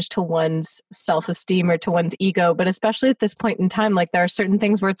challenge to one's self-esteem or to one's ego. But especially at this point in time, like there are certain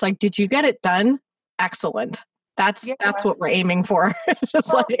things where it's like, did you get it done? Excellent. That's what we're aiming for.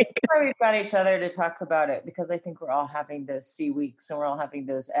 We've got each other to talk about it, because I think we're all having those C weeks and we're all having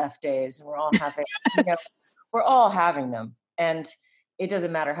those F days and we're all having, we're all having them. And it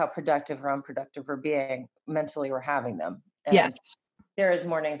doesn't matter how productive or unproductive we're being, mentally we're having them. And yes. There is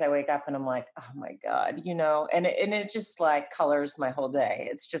mornings I wake up and I'm like, oh my God, and it just like colors my whole day.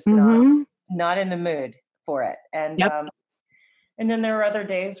 It's just not in the mood for it. And, and then there were other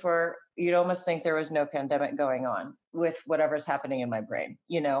days where you'd almost think there was no pandemic going on with whatever's happening in my brain.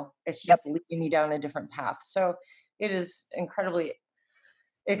 It's just leading me down a different path. So it is incredibly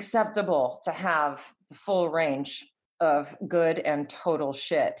acceptable to have the full range of good and total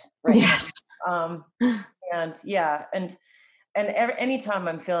shit. Right. Yes. And yeah. And anytime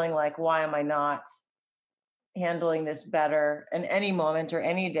I'm feeling like, why am I not handling this better in any moment or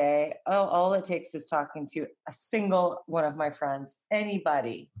any day, all it takes is talking to a single one of my friends,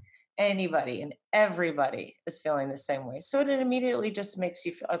 anybody, and everybody is feeling the same way. So it immediately just makes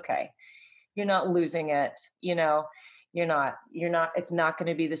you feel, okay, you're not losing it. You're not, it's not going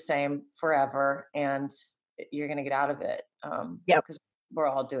to be the same forever, and you're going to get out of it. Because we're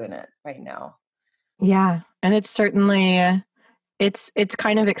all doing it right now. Yeah. And it's certainly, it's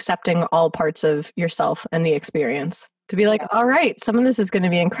kind of accepting all parts of yourself and the experience to be like, all right, some of this is going to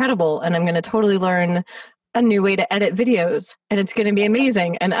be incredible and I'm going to totally learn a new way to edit videos and it's going to be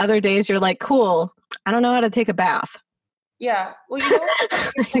amazing. And other days you're like, cool, I don't know how to take a bath. Yeah. Well,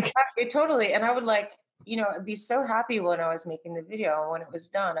 totally. And I would like, I'd be so happy when I was making the video, and when it was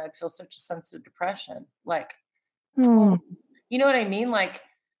done, I'd feel such a sense of depression. Like, you know what I mean? Like,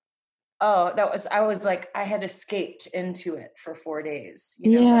 I was like, I had escaped into it for 4 days.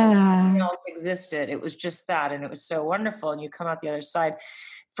 Nothing else existed. It was just that. And it was so wonderful. And you come out the other side.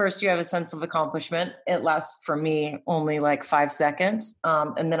 First, you have a sense of accomplishment. It lasts for me only like 5 seconds.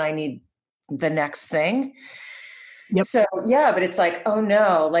 And then I need the next thing. Yep. So yeah, but it's like, oh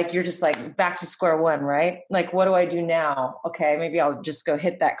no, like you're just like back to square one, right? Like, what do I do now? Okay, maybe I'll just go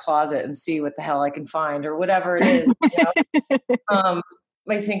hit that closet and see what the hell I can find or whatever it is.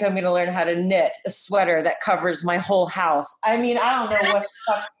 I think I'm going to learn how to knit a sweater that covers my whole house. I mean, I don't know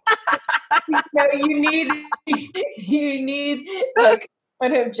what you need like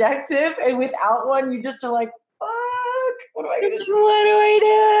an objective, and without one, you just are like, fuck, what do I do? What do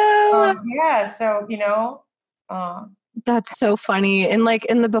I do? Yeah. So, that's so funny. And like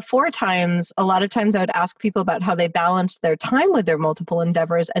in the before times, a lot of times I would ask people about how they balanced their time with their multiple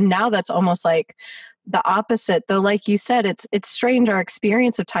endeavors. And now that's almost like the opposite. Though, like you said, it's strange, our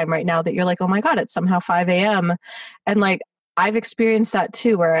experience of time right now, that you're like, oh my God, it's somehow 5 a.m. And like, I've experienced that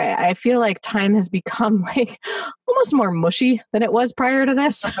too, where I feel like time has become like almost more mushy than it was prior to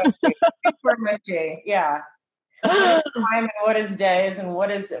this. Super mushy. Yeah. What is time and what is days and what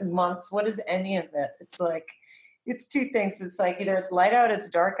is months? What is any of it? It's like, it's two things. It's like either it's light out, it's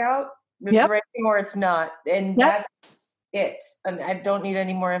dark out, it's raining, or it's not. And that's it. And I don't need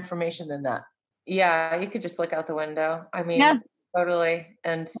any more information than that. Yeah, you could just look out the window. I mean, totally.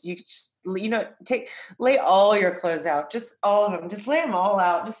 And you just, lay all your clothes out, just all of them. Just lay them all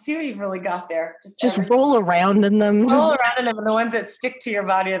out. Just see what you've really got there. Just roll around in them. Roll around in them. And the ones that stick to your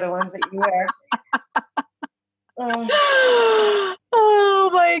body are the ones that you wear. Oh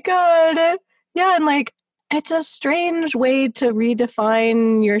my God. Yeah. And like, it's a strange way to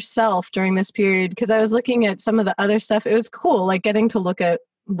redefine yourself during this period. Cause I was looking at some of the other stuff. It was cool, like getting to look at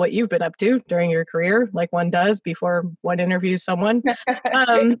what you've been up to during your career, like one does before one interviews someone.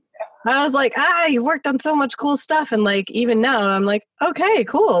 I was like, you worked on so much cool stuff. And like, even now I'm like, okay,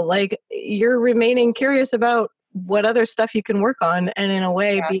 cool. Like you're remaining curious about what other stuff you can work on. And in a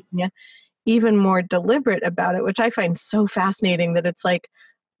way being even more deliberate about it, which I find so fascinating, that it's like,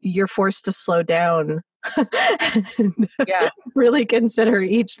 you're forced to slow down and really consider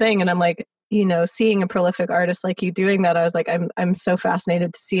each thing. And I'm like, you know, seeing a prolific artist like you doing that, I was like, I'm so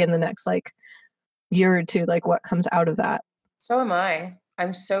fascinated to see in the next like year or two, like what comes out of that. So am I.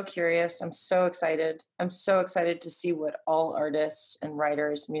 I'm so curious. I'm so excited. I'm so excited to see what all artists and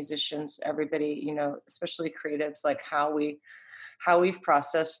writers, musicians, everybody, you know, especially creatives, like how we've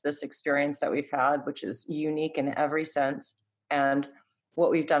processed this experience that we've had, which is unique in every sense, and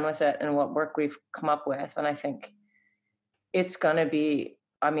what we've done with it and what work we've come up with. And I think it's going to be,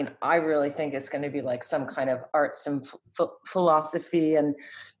 I mean, I really think it's going to be like some kind of arts and philosophy and,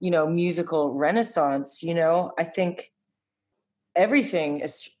 you know, musical renaissance. You know, I think everything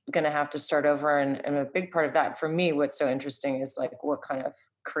is going to have to start over. And a big part of that for me, what's so interesting is like what kind of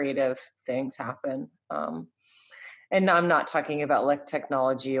creative things happen. And I'm not talking about like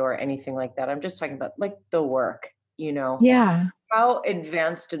technology or anything like that. I'm just talking about like the work, you know. Yeah. How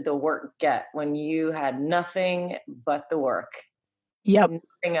advanced did the work get when you had nothing but the work? Yep.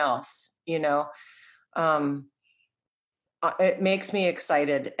 Nothing else, you know. It makes me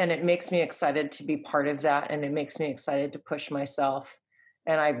excited, and it makes me excited to be part of that, and it makes me excited to push myself.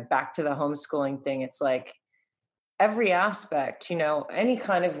 And I back to the homeschooling thing. It's like every aspect, you know, any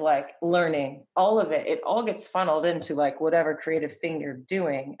kind of like learning, all of it, it all gets funneled into like whatever creative thing you're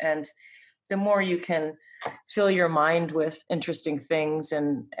doing. And the more you can fill your mind with interesting things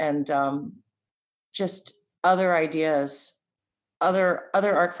and just other ideas, other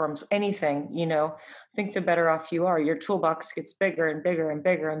art forms, anything, you know, I think the better off you are. Your toolbox gets bigger and bigger and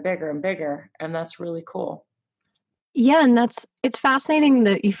bigger and bigger and bigger. And that's really cool. Yeah, and it's fascinating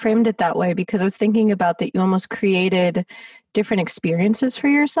that you framed it that way, because I was thinking about that you almost created different experiences for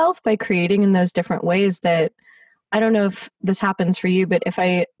yourself by creating in those different ways. That I don't know if this happens for you, but if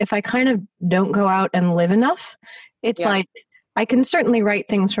I kind of don't go out and live enough, it's like I can certainly write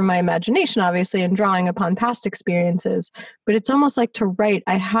things from my imagination, obviously, and drawing upon past experiences, but it's almost like to write,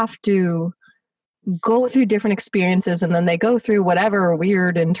 I have to go through different experiences, and then they go through whatever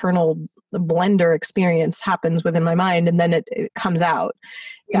weird internal blender experience happens within my mind, and then it comes out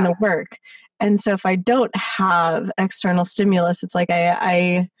in the work. And so if I don't have external stimulus, it's like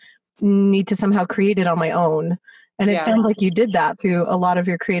I need to somehow create it on my own. And it sounds like you did that through a lot of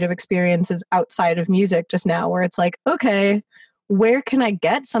your creative experiences outside of music just now, where it's like, okay, where can I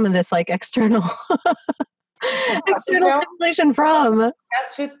get some of this like external stimulation from? I'm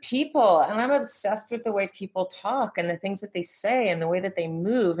obsessed with people, and I'm obsessed with the way people talk and the things that they say and the way that they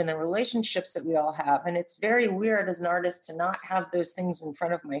move and the relationships that we all have. And it's very weird as an artist to not have those things in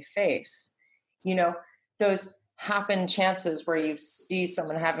front of my face. You know, those happen chances where you see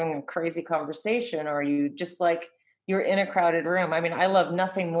someone having a crazy conversation, or you just like, you're in a crowded room. I mean, I love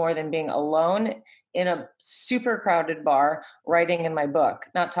nothing more than being alone in a super crowded bar, writing in my book,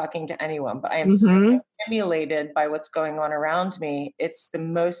 not talking to anyone, but I am so stimulated by what's going on around me. It's the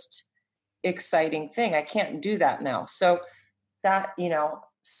most exciting thing. I can't do that now. So that, you know,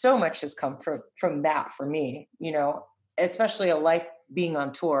 so much has come from that for me, you know, especially a life being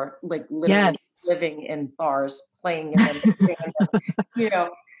on tour, like literally living in bars, playing in them, you know.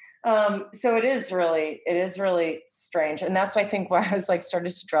 So it is really strange. And that's why I think why I was like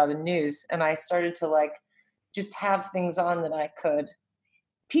started to draw the news, and I started to like just have things on that I could,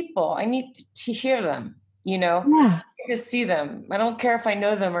 people, I need to hear them, you know, to see them. I don't care if I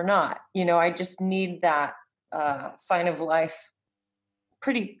know them or not, you know, I just need that sign of life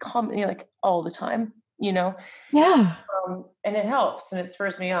pretty common, like all the time, you know? And it helps, and it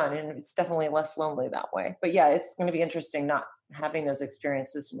spurs me on, and it's definitely less lonely that way. But yeah, it's going to be interesting not having those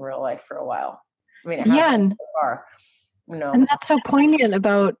experiences in real life for a while. I mean, it hasn't so far. No. And that's so poignant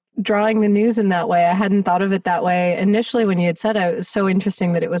about drawing the news in that way. I hadn't thought of it that way initially when you had said it. It was so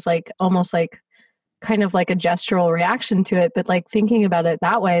interesting that it was like almost like kind of like a gestural reaction to it, but like thinking about it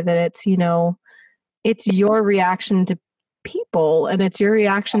that way, that it's, you know, it's your reaction to people and it's your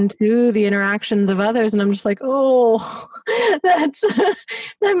reaction to the interactions of others. And I'm just like, oh,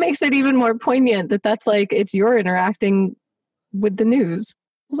 that makes it even more poignant that that's like, it's your interacting with the news.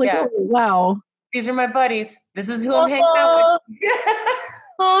 It's like, oh, wow. These are my buddies. This is who I'm hanging out with.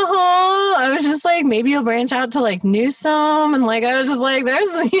 I was just like, maybe you'll branch out to like Newsom, and like I was just like, there's,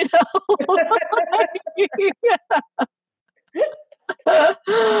 you know.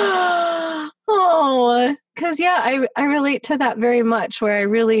 Because I relate to that very much, where I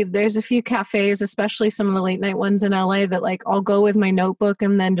really, there's a few cafes, especially some of the late night ones in LA, that like I'll go with my notebook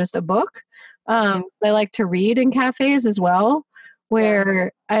and then just a book. I like to read in cafes as well,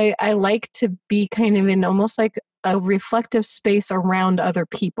 where I like to be kind of in almost like a reflective space around other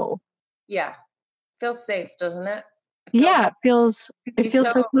people. Yeah. Feels safe, doesn't it? It feels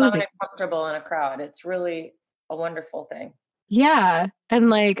so cozy. Comfortable in a crowd. It's really a wonderful thing. Yeah. And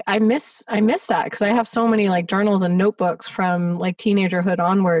like I miss that because I have so many like journals and notebooks from like teenagerhood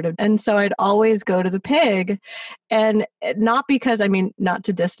onward. And so I'd always go to the pig, and not because, I mean, not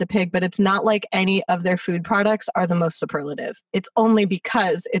to diss the pig, but it's not like any of their food products are the most superlative. It's only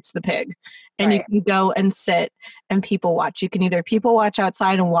because it's the pig. And you Right. can go and sit and people watch. You can either people watch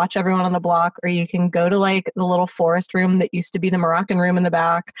outside and watch everyone on the block, or you can go to like the little forest room that used to be the Moroccan room in the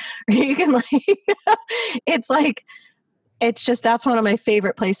back, or you can like it's like it's just, that's one of my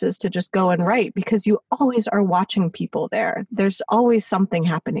favorite places to just go and write because you always are watching people there. There's always something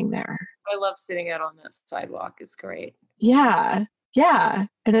happening there. I love sitting out on that sidewalk. It's great. Yeah. Yeah.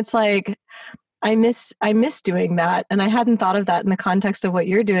 And it's like I miss doing that. And I hadn't thought of that in the context of what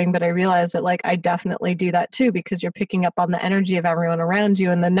you're doing, but I realized that like I definitely do that too because you're picking up on the energy of everyone around you.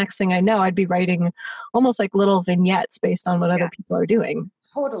 And the next thing I know, I'd be writing almost like little vignettes based on what other people are doing.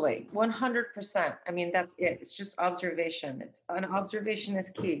 Totally, 100%. I mean, that's it. It's just observation. It's an observation is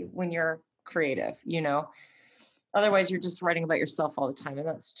key when you're creative, Otherwise, you're just writing about yourself all the time, and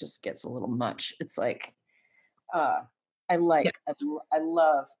that's just gets a little much. It's like, uh, Yes. I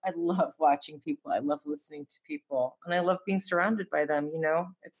love watching people. I love listening to people, and I love being surrounded by them.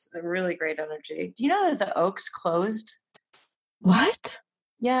 It's a really great energy. Do you know that the Oaks closed? What?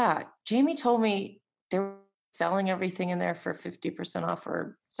 Yeah, Jamie told me they were selling everything in there for 50% off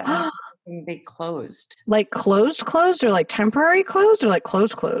or 70%. They closed. Like closed, or like temporary closed, or like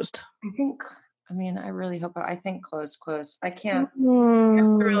closed? I really hope, I think closed. I can't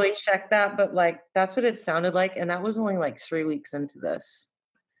Mm. really check that, but like that's what it sounded like. And that was only like 3 weeks into this.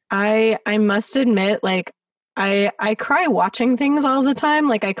 I must admit, like I cry watching things all the time.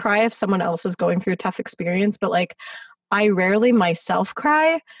 Like I cry if someone else is going through a tough experience, but like I rarely myself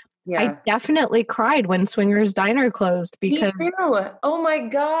cry. I Yeah. definitely cried when Swingers Diner closed Me because too. Oh my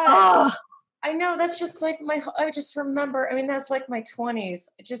God. oh, I know that's just like I just remember, that's like my 20s.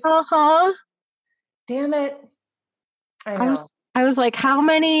 uh-huh. Damn it. I I know. was I was like, how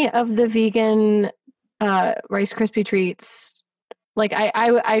many of the vegan Rice Krispie treats, like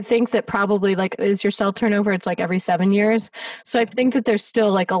I think that probably, like, is your cell turnover, it's like every 7 years, so I think that there's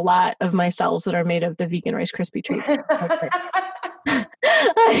still like a lot of my cells that are made of the vegan Rice Krispie treat.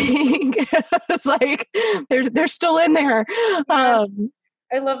 It's like they're still in there. I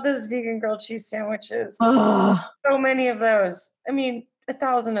love those vegan grilled cheese sandwiches. Oh, So many of those.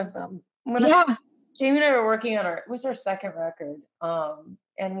 1,000 of them. yeah. Jamie and I were working on it was our second record.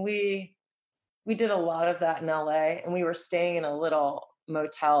 And we did a lot of that in LA, and we were staying in a little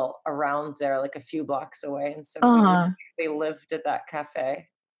motel around there, like a few blocks away. And so they lived at that cafe,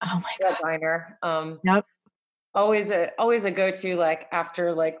 Oh my that God. diner. Yep. Always a go-to, like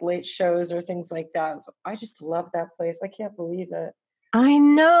after like late shows or things like that. So I just love that place. I can't believe it. I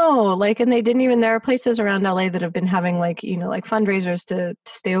know. Like, and they didn't even, there are places around LA that have been having like, like fundraisers to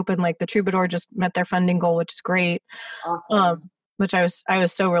stay open. Like the Troubadour just met their funding goal, which is great. Awesome. Which I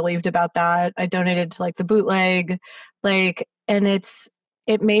was so relieved about that. I donated to like the bootleg, like, and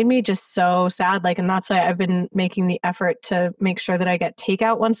it made me just so sad. Like, and that's why I've been making the effort to make sure that I get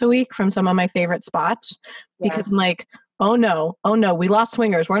takeout once a week from some of my favorite spots, because I'm like, oh no, we lost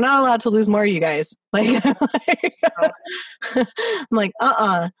Swingers. We're not allowed to lose more to you guys. Like, I'm like,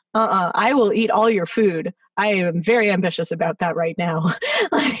 I will eat all your food. I am very ambitious about that right now.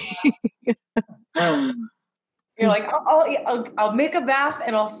 You're like, I'll make a bath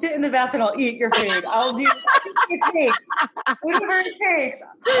and I'll sit in the bath and I'll eat your food. I'll do whatever it takes.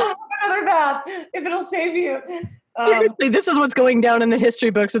 I'll have another bath if it'll save you. Seriously, this is what's going down in the history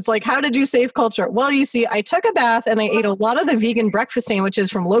books. It's like, how did you save culture? Well, you see, I took a bath and I ate a lot of the vegan breakfast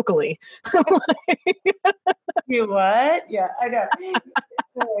sandwiches from locally. You what? Yeah, I know.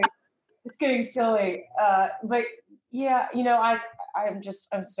 It's getting silly. But yeah,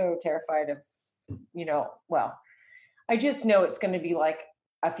 I'm so terrified of, well, I just know it's going to be like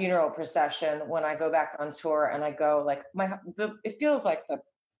a funeral procession when I go back on tour, and I go like it feels like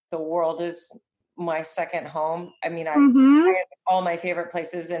the world is my second home. I have all my favorite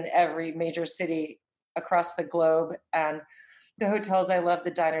places in every major city across the globe, and the hotels I love,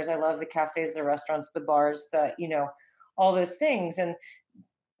 the diners I love, the cafes, the restaurants, the bars, all those things. And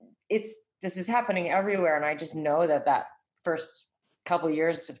this is happening everywhere. And I just know that first couple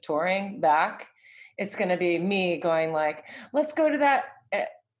years of touring back, it's going to be me going like, let's go to that.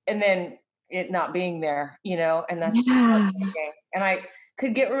 And then it not being there, and that's just heartbreaking. And I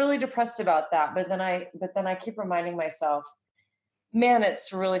could get really depressed about that. But then I keep reminding myself, man,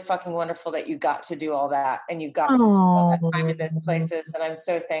 it's really fucking wonderful that you got to do all that and you got to spend all that time in those places. And I'm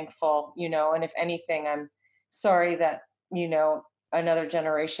so thankful, and if anything, I'm sorry that, another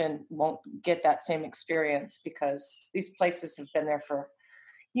generation won't get that same experience, because these places have been there for,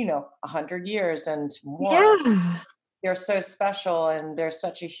 100 years and more. Yeah. They're so special, and they're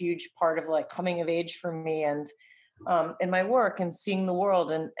such a huge part of like coming of age for me, and in my work and seeing the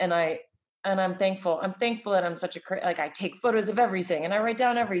world. And I'm thankful. I'm thankful that I'm such like I take photos of everything and I write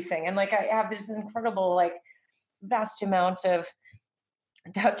down everything. And like I have this incredible, like vast amount of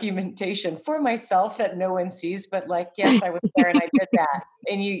documentation for myself that no one sees, but like, yes, I was there and I did that.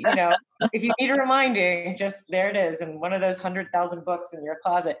 And if you need a reminding, just there it is. And one of those 100,000 books in your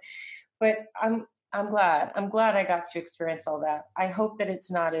closet. But I'm glad I got to experience all that. I hope that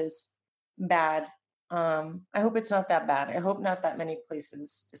it's not as bad. I hope it's not that bad. I hope not that many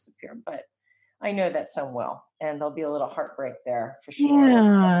places disappear, but I know that some will, and there'll be a little heartbreak there for sure.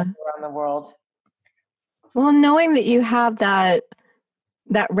 Yeah. Around the world. Well, knowing that you have that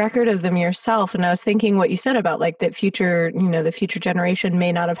record of them yourself, and I was thinking what you said about like that future, the future generation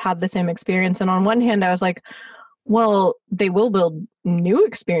may not have had the same experience. And on one hand, I was like, well, they will build new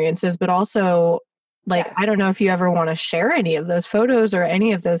experiences, but also like, I don't know if you ever want to share any of those photos or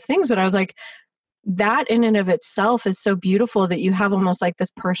any of those things, but I was like, that in and of itself is so beautiful that you have almost like this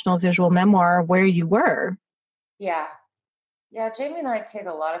personal visual memoir of where you were. Yeah. Yeah. Jamie and I take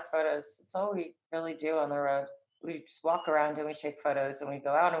a lot of photos. It's all we really do on the road. We just walk around and we take photos, and we go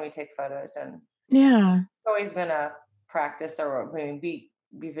out and we take photos. And yeah, it's always been a practice, or we've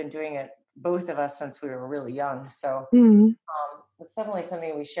been doing it, both of us, since we were really young. So it's definitely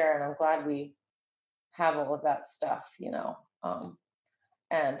something we share, and I'm glad we have all of that stuff, and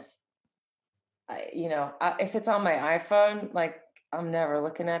if it's on my iPhone, like I'm never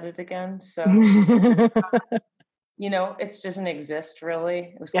looking at it again. So, it doesn't exist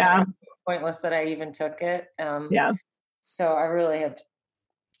really. It was kind of pointless that I even took it. So I really have to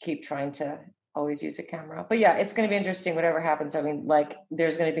keep trying to always use a camera. But yeah, it's going to be interesting, whatever happens. I mean, like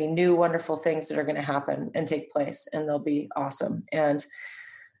there's going to be new, wonderful things that are going to happen and take place, and they'll be awesome. And,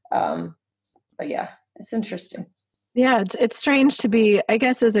 but yeah, it's interesting. Yeah, it's strange to be, I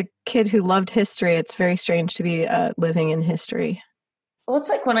guess, as a kid who loved history, it's very strange to be living in history. Well, it's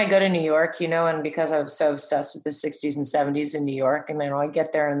like when I go to New York, and because I was so obsessed with the 60s and 70s in New York, and then I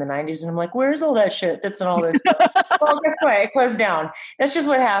get there in the 90s and I'm like, where's all that shit that's in all this stuff? Well, guess what? It closed down. That's just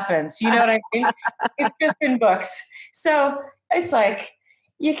what happens. You know what I mean? It's just in books. So it's like,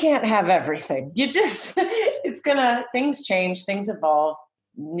 you can't have everything. You just, things change, things evolve,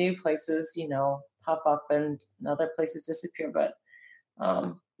 new places, pop up and other places disappear. But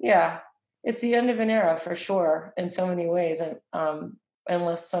yeah, it's the end of an era for sure in so many ways. And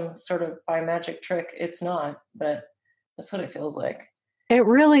unless some sort of by magic trick, it's not. But that's what it feels like. It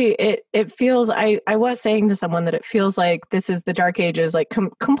really, it feels, I was saying to someone that it feels like this is the Dark Ages, like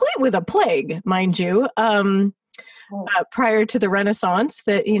complete with a plague, mind you. Prior to the Renaissance,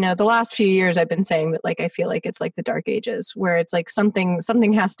 that the last few years I've been saying that, like, I feel like it's like the Dark Ages, where it's like something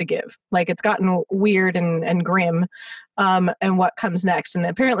has to give. Like it's gotten weird and grim, and what comes next? And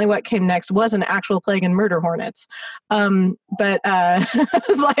apparently, what came next was an actual plague and murder hornets. But I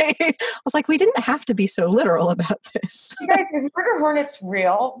was like, we didn't have to be so literal about this. You guys, is murder hornets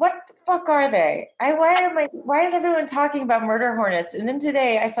real? What the fuck are they? Why is everyone talking about murder hornets? And then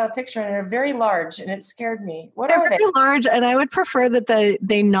today I saw a picture and they're very large, and it scared me. What are they? Very large, and I would prefer that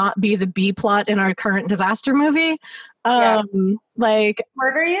they not be the B plot in our current disaster movie. Like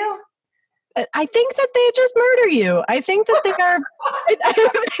murder you? I think that they just murder you. I think that they are.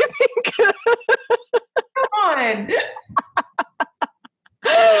 Come on.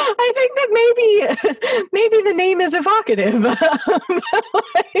 I think that maybe the name is evocative. God.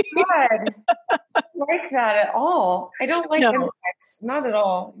 I don't like that at all. I don't like insects. Not at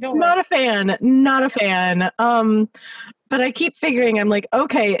all. Not a fan. But I keep figuring, I'm like,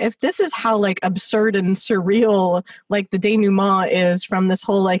 okay, if this is how like absurd and surreal like the denouement is from this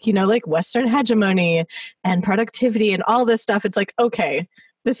whole like, like Western hegemony and productivity and all this stuff, it's like, okay,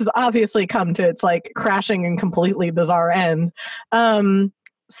 this has obviously come to its like crashing and completely bizarre end.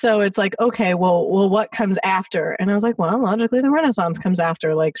 So it's like, okay, well, what comes after? And I was like, well, logically the Renaissance comes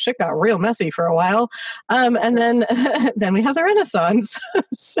after. Like shit got real messy for a while. And then we have the Renaissance.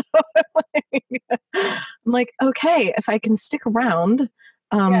 So I'm like, okay, if I can stick around,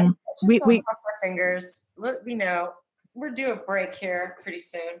 we cross our fingers. We're due a break here pretty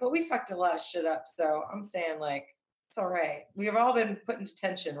soon, but we fucked a lot of shit up. So I'm saying like, it's all right. We've all been put into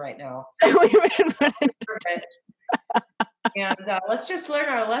tension right now. And let's just learn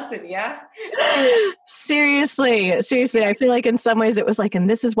our lesson, yeah? Seriously. I feel like in some ways it was like, and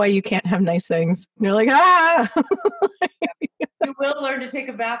this is why you can't have nice things. And you're like, ah! You will learn to take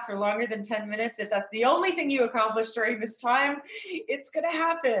a bath for longer than 10 minutes. If that's the only thing you accomplish during this time, it's going to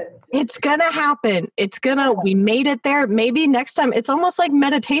happen. It's going to happen. We made it there. Maybe next time it's almost like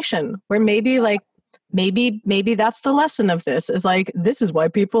meditation, where maybe that's the lesson of this, is like, this is why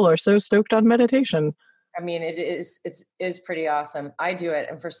people are so stoked on meditation. I mean, it is pretty awesome. I do it.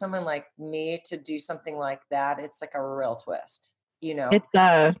 And for someone like me to do something like that, it's like a real twist, you know?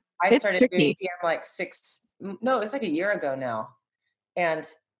 I started doing TM like it was like a year ago now.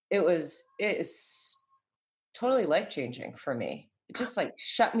 And it is totally life-changing for me. It just like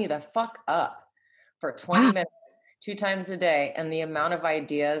shut me the fuck up for 20 minutes, 2 times a day. And the amount of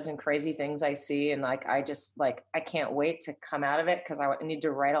ideas and crazy things I see. And like, I can't wait to come out of it, because I need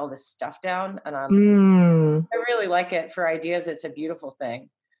to write all this stuff down. And I really like it for ideas. It's a beautiful thing.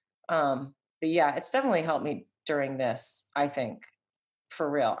 But yeah, it's definitely helped me during this, I think, for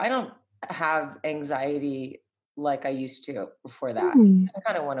real. I don't have anxiety like I used to before that. It just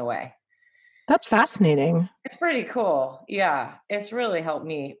kind of went away. That's fascinating. It's pretty cool. Yeah, it's really helped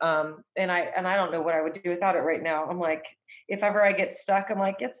me. And I don't know what I would do without it right now. I'm like, if ever I get stuck, I'm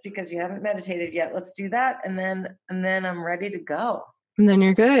like, it's because you haven't meditated yet. Let's do that. And then I'm ready to go. And then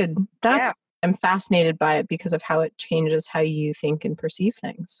you're good. I'm fascinated by it because of how it changes how you think and perceive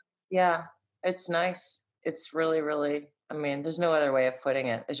things. Yeah, it's nice. It's really, really, I mean, there's no other way of putting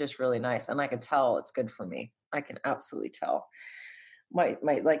it. It's just really nice. And I can tell it's good for me. I can absolutely tell. My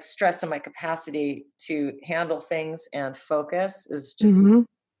like stress and my capacity to handle things and focus is just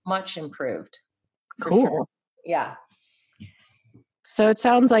much improved. Cool. Sure. Yeah. So it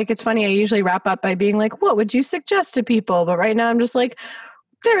sounds like, it's funny, I usually wrap up by being like, what would you suggest to people? But right now I'm just like,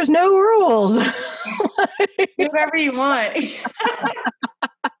 there's no rules. Do whatever you want.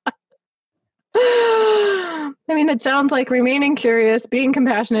 I mean, it sounds like remaining curious, being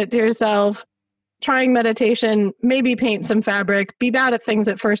compassionate to yourself, trying meditation, maybe paint some fabric, be bad at things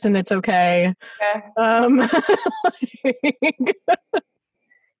at first and it's okay. Yeah.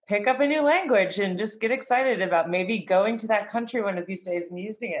 Pick up a new language and just get excited about maybe going to that country one of these days and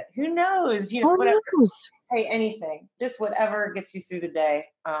using it. Who knows? You know, whatever. Hey, anything. Just whatever gets you through the day,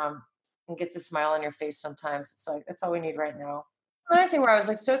 and gets a smile on your face sometimes. It's like, that's all we need right now. Another thing where I was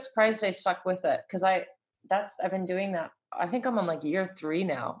like so surprised I stuck with it, because I've been doing that. I think I'm on like year 3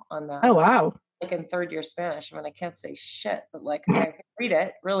 now on that. Oh, wow. Like in 3rd year Spanish. I mean, I can't say shit, but like I can read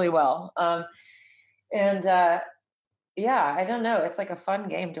it really well. Yeah, I don't know. It's like a fun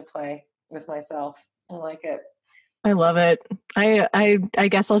game to play with myself. I like it. I love it. I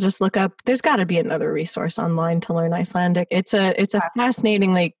guess I'll just look up. There's got to be another resource online to learn Icelandic. It's a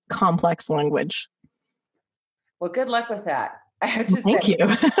fascinatingly complex language. Well, good luck with that. I have to say. Thank you.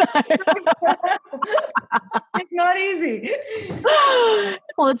 It's not easy.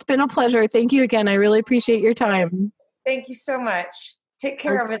 Well, it's been a pleasure. Thank you again. I really appreciate your time. Thank you so much. Take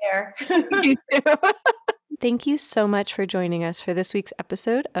care over there. You too. Thank you so much for joining us for this week's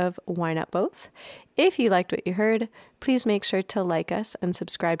episode of Why Not Both? If you liked what you heard, please make sure to like us and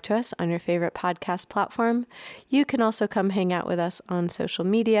subscribe to us on your favorite podcast platform. You can also come hang out with us on social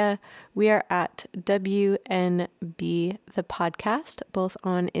media. We are at WNB the podcast, both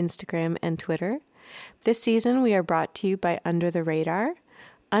on Instagram and Twitter. This season, we are brought to you by Under the Radar.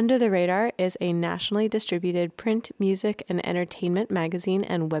 Under the Radar is a nationally distributed print, music, and entertainment magazine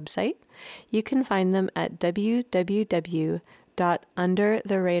and website. You can find them at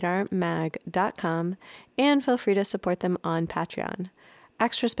www.undertheradarmag.com, and feel free to support them on Patreon.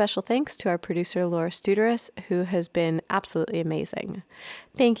 Extra special thanks to our producer, Laura Studeris, who has been absolutely amazing.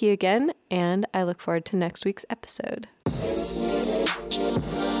 Thank you again, and I look forward to next week's episode.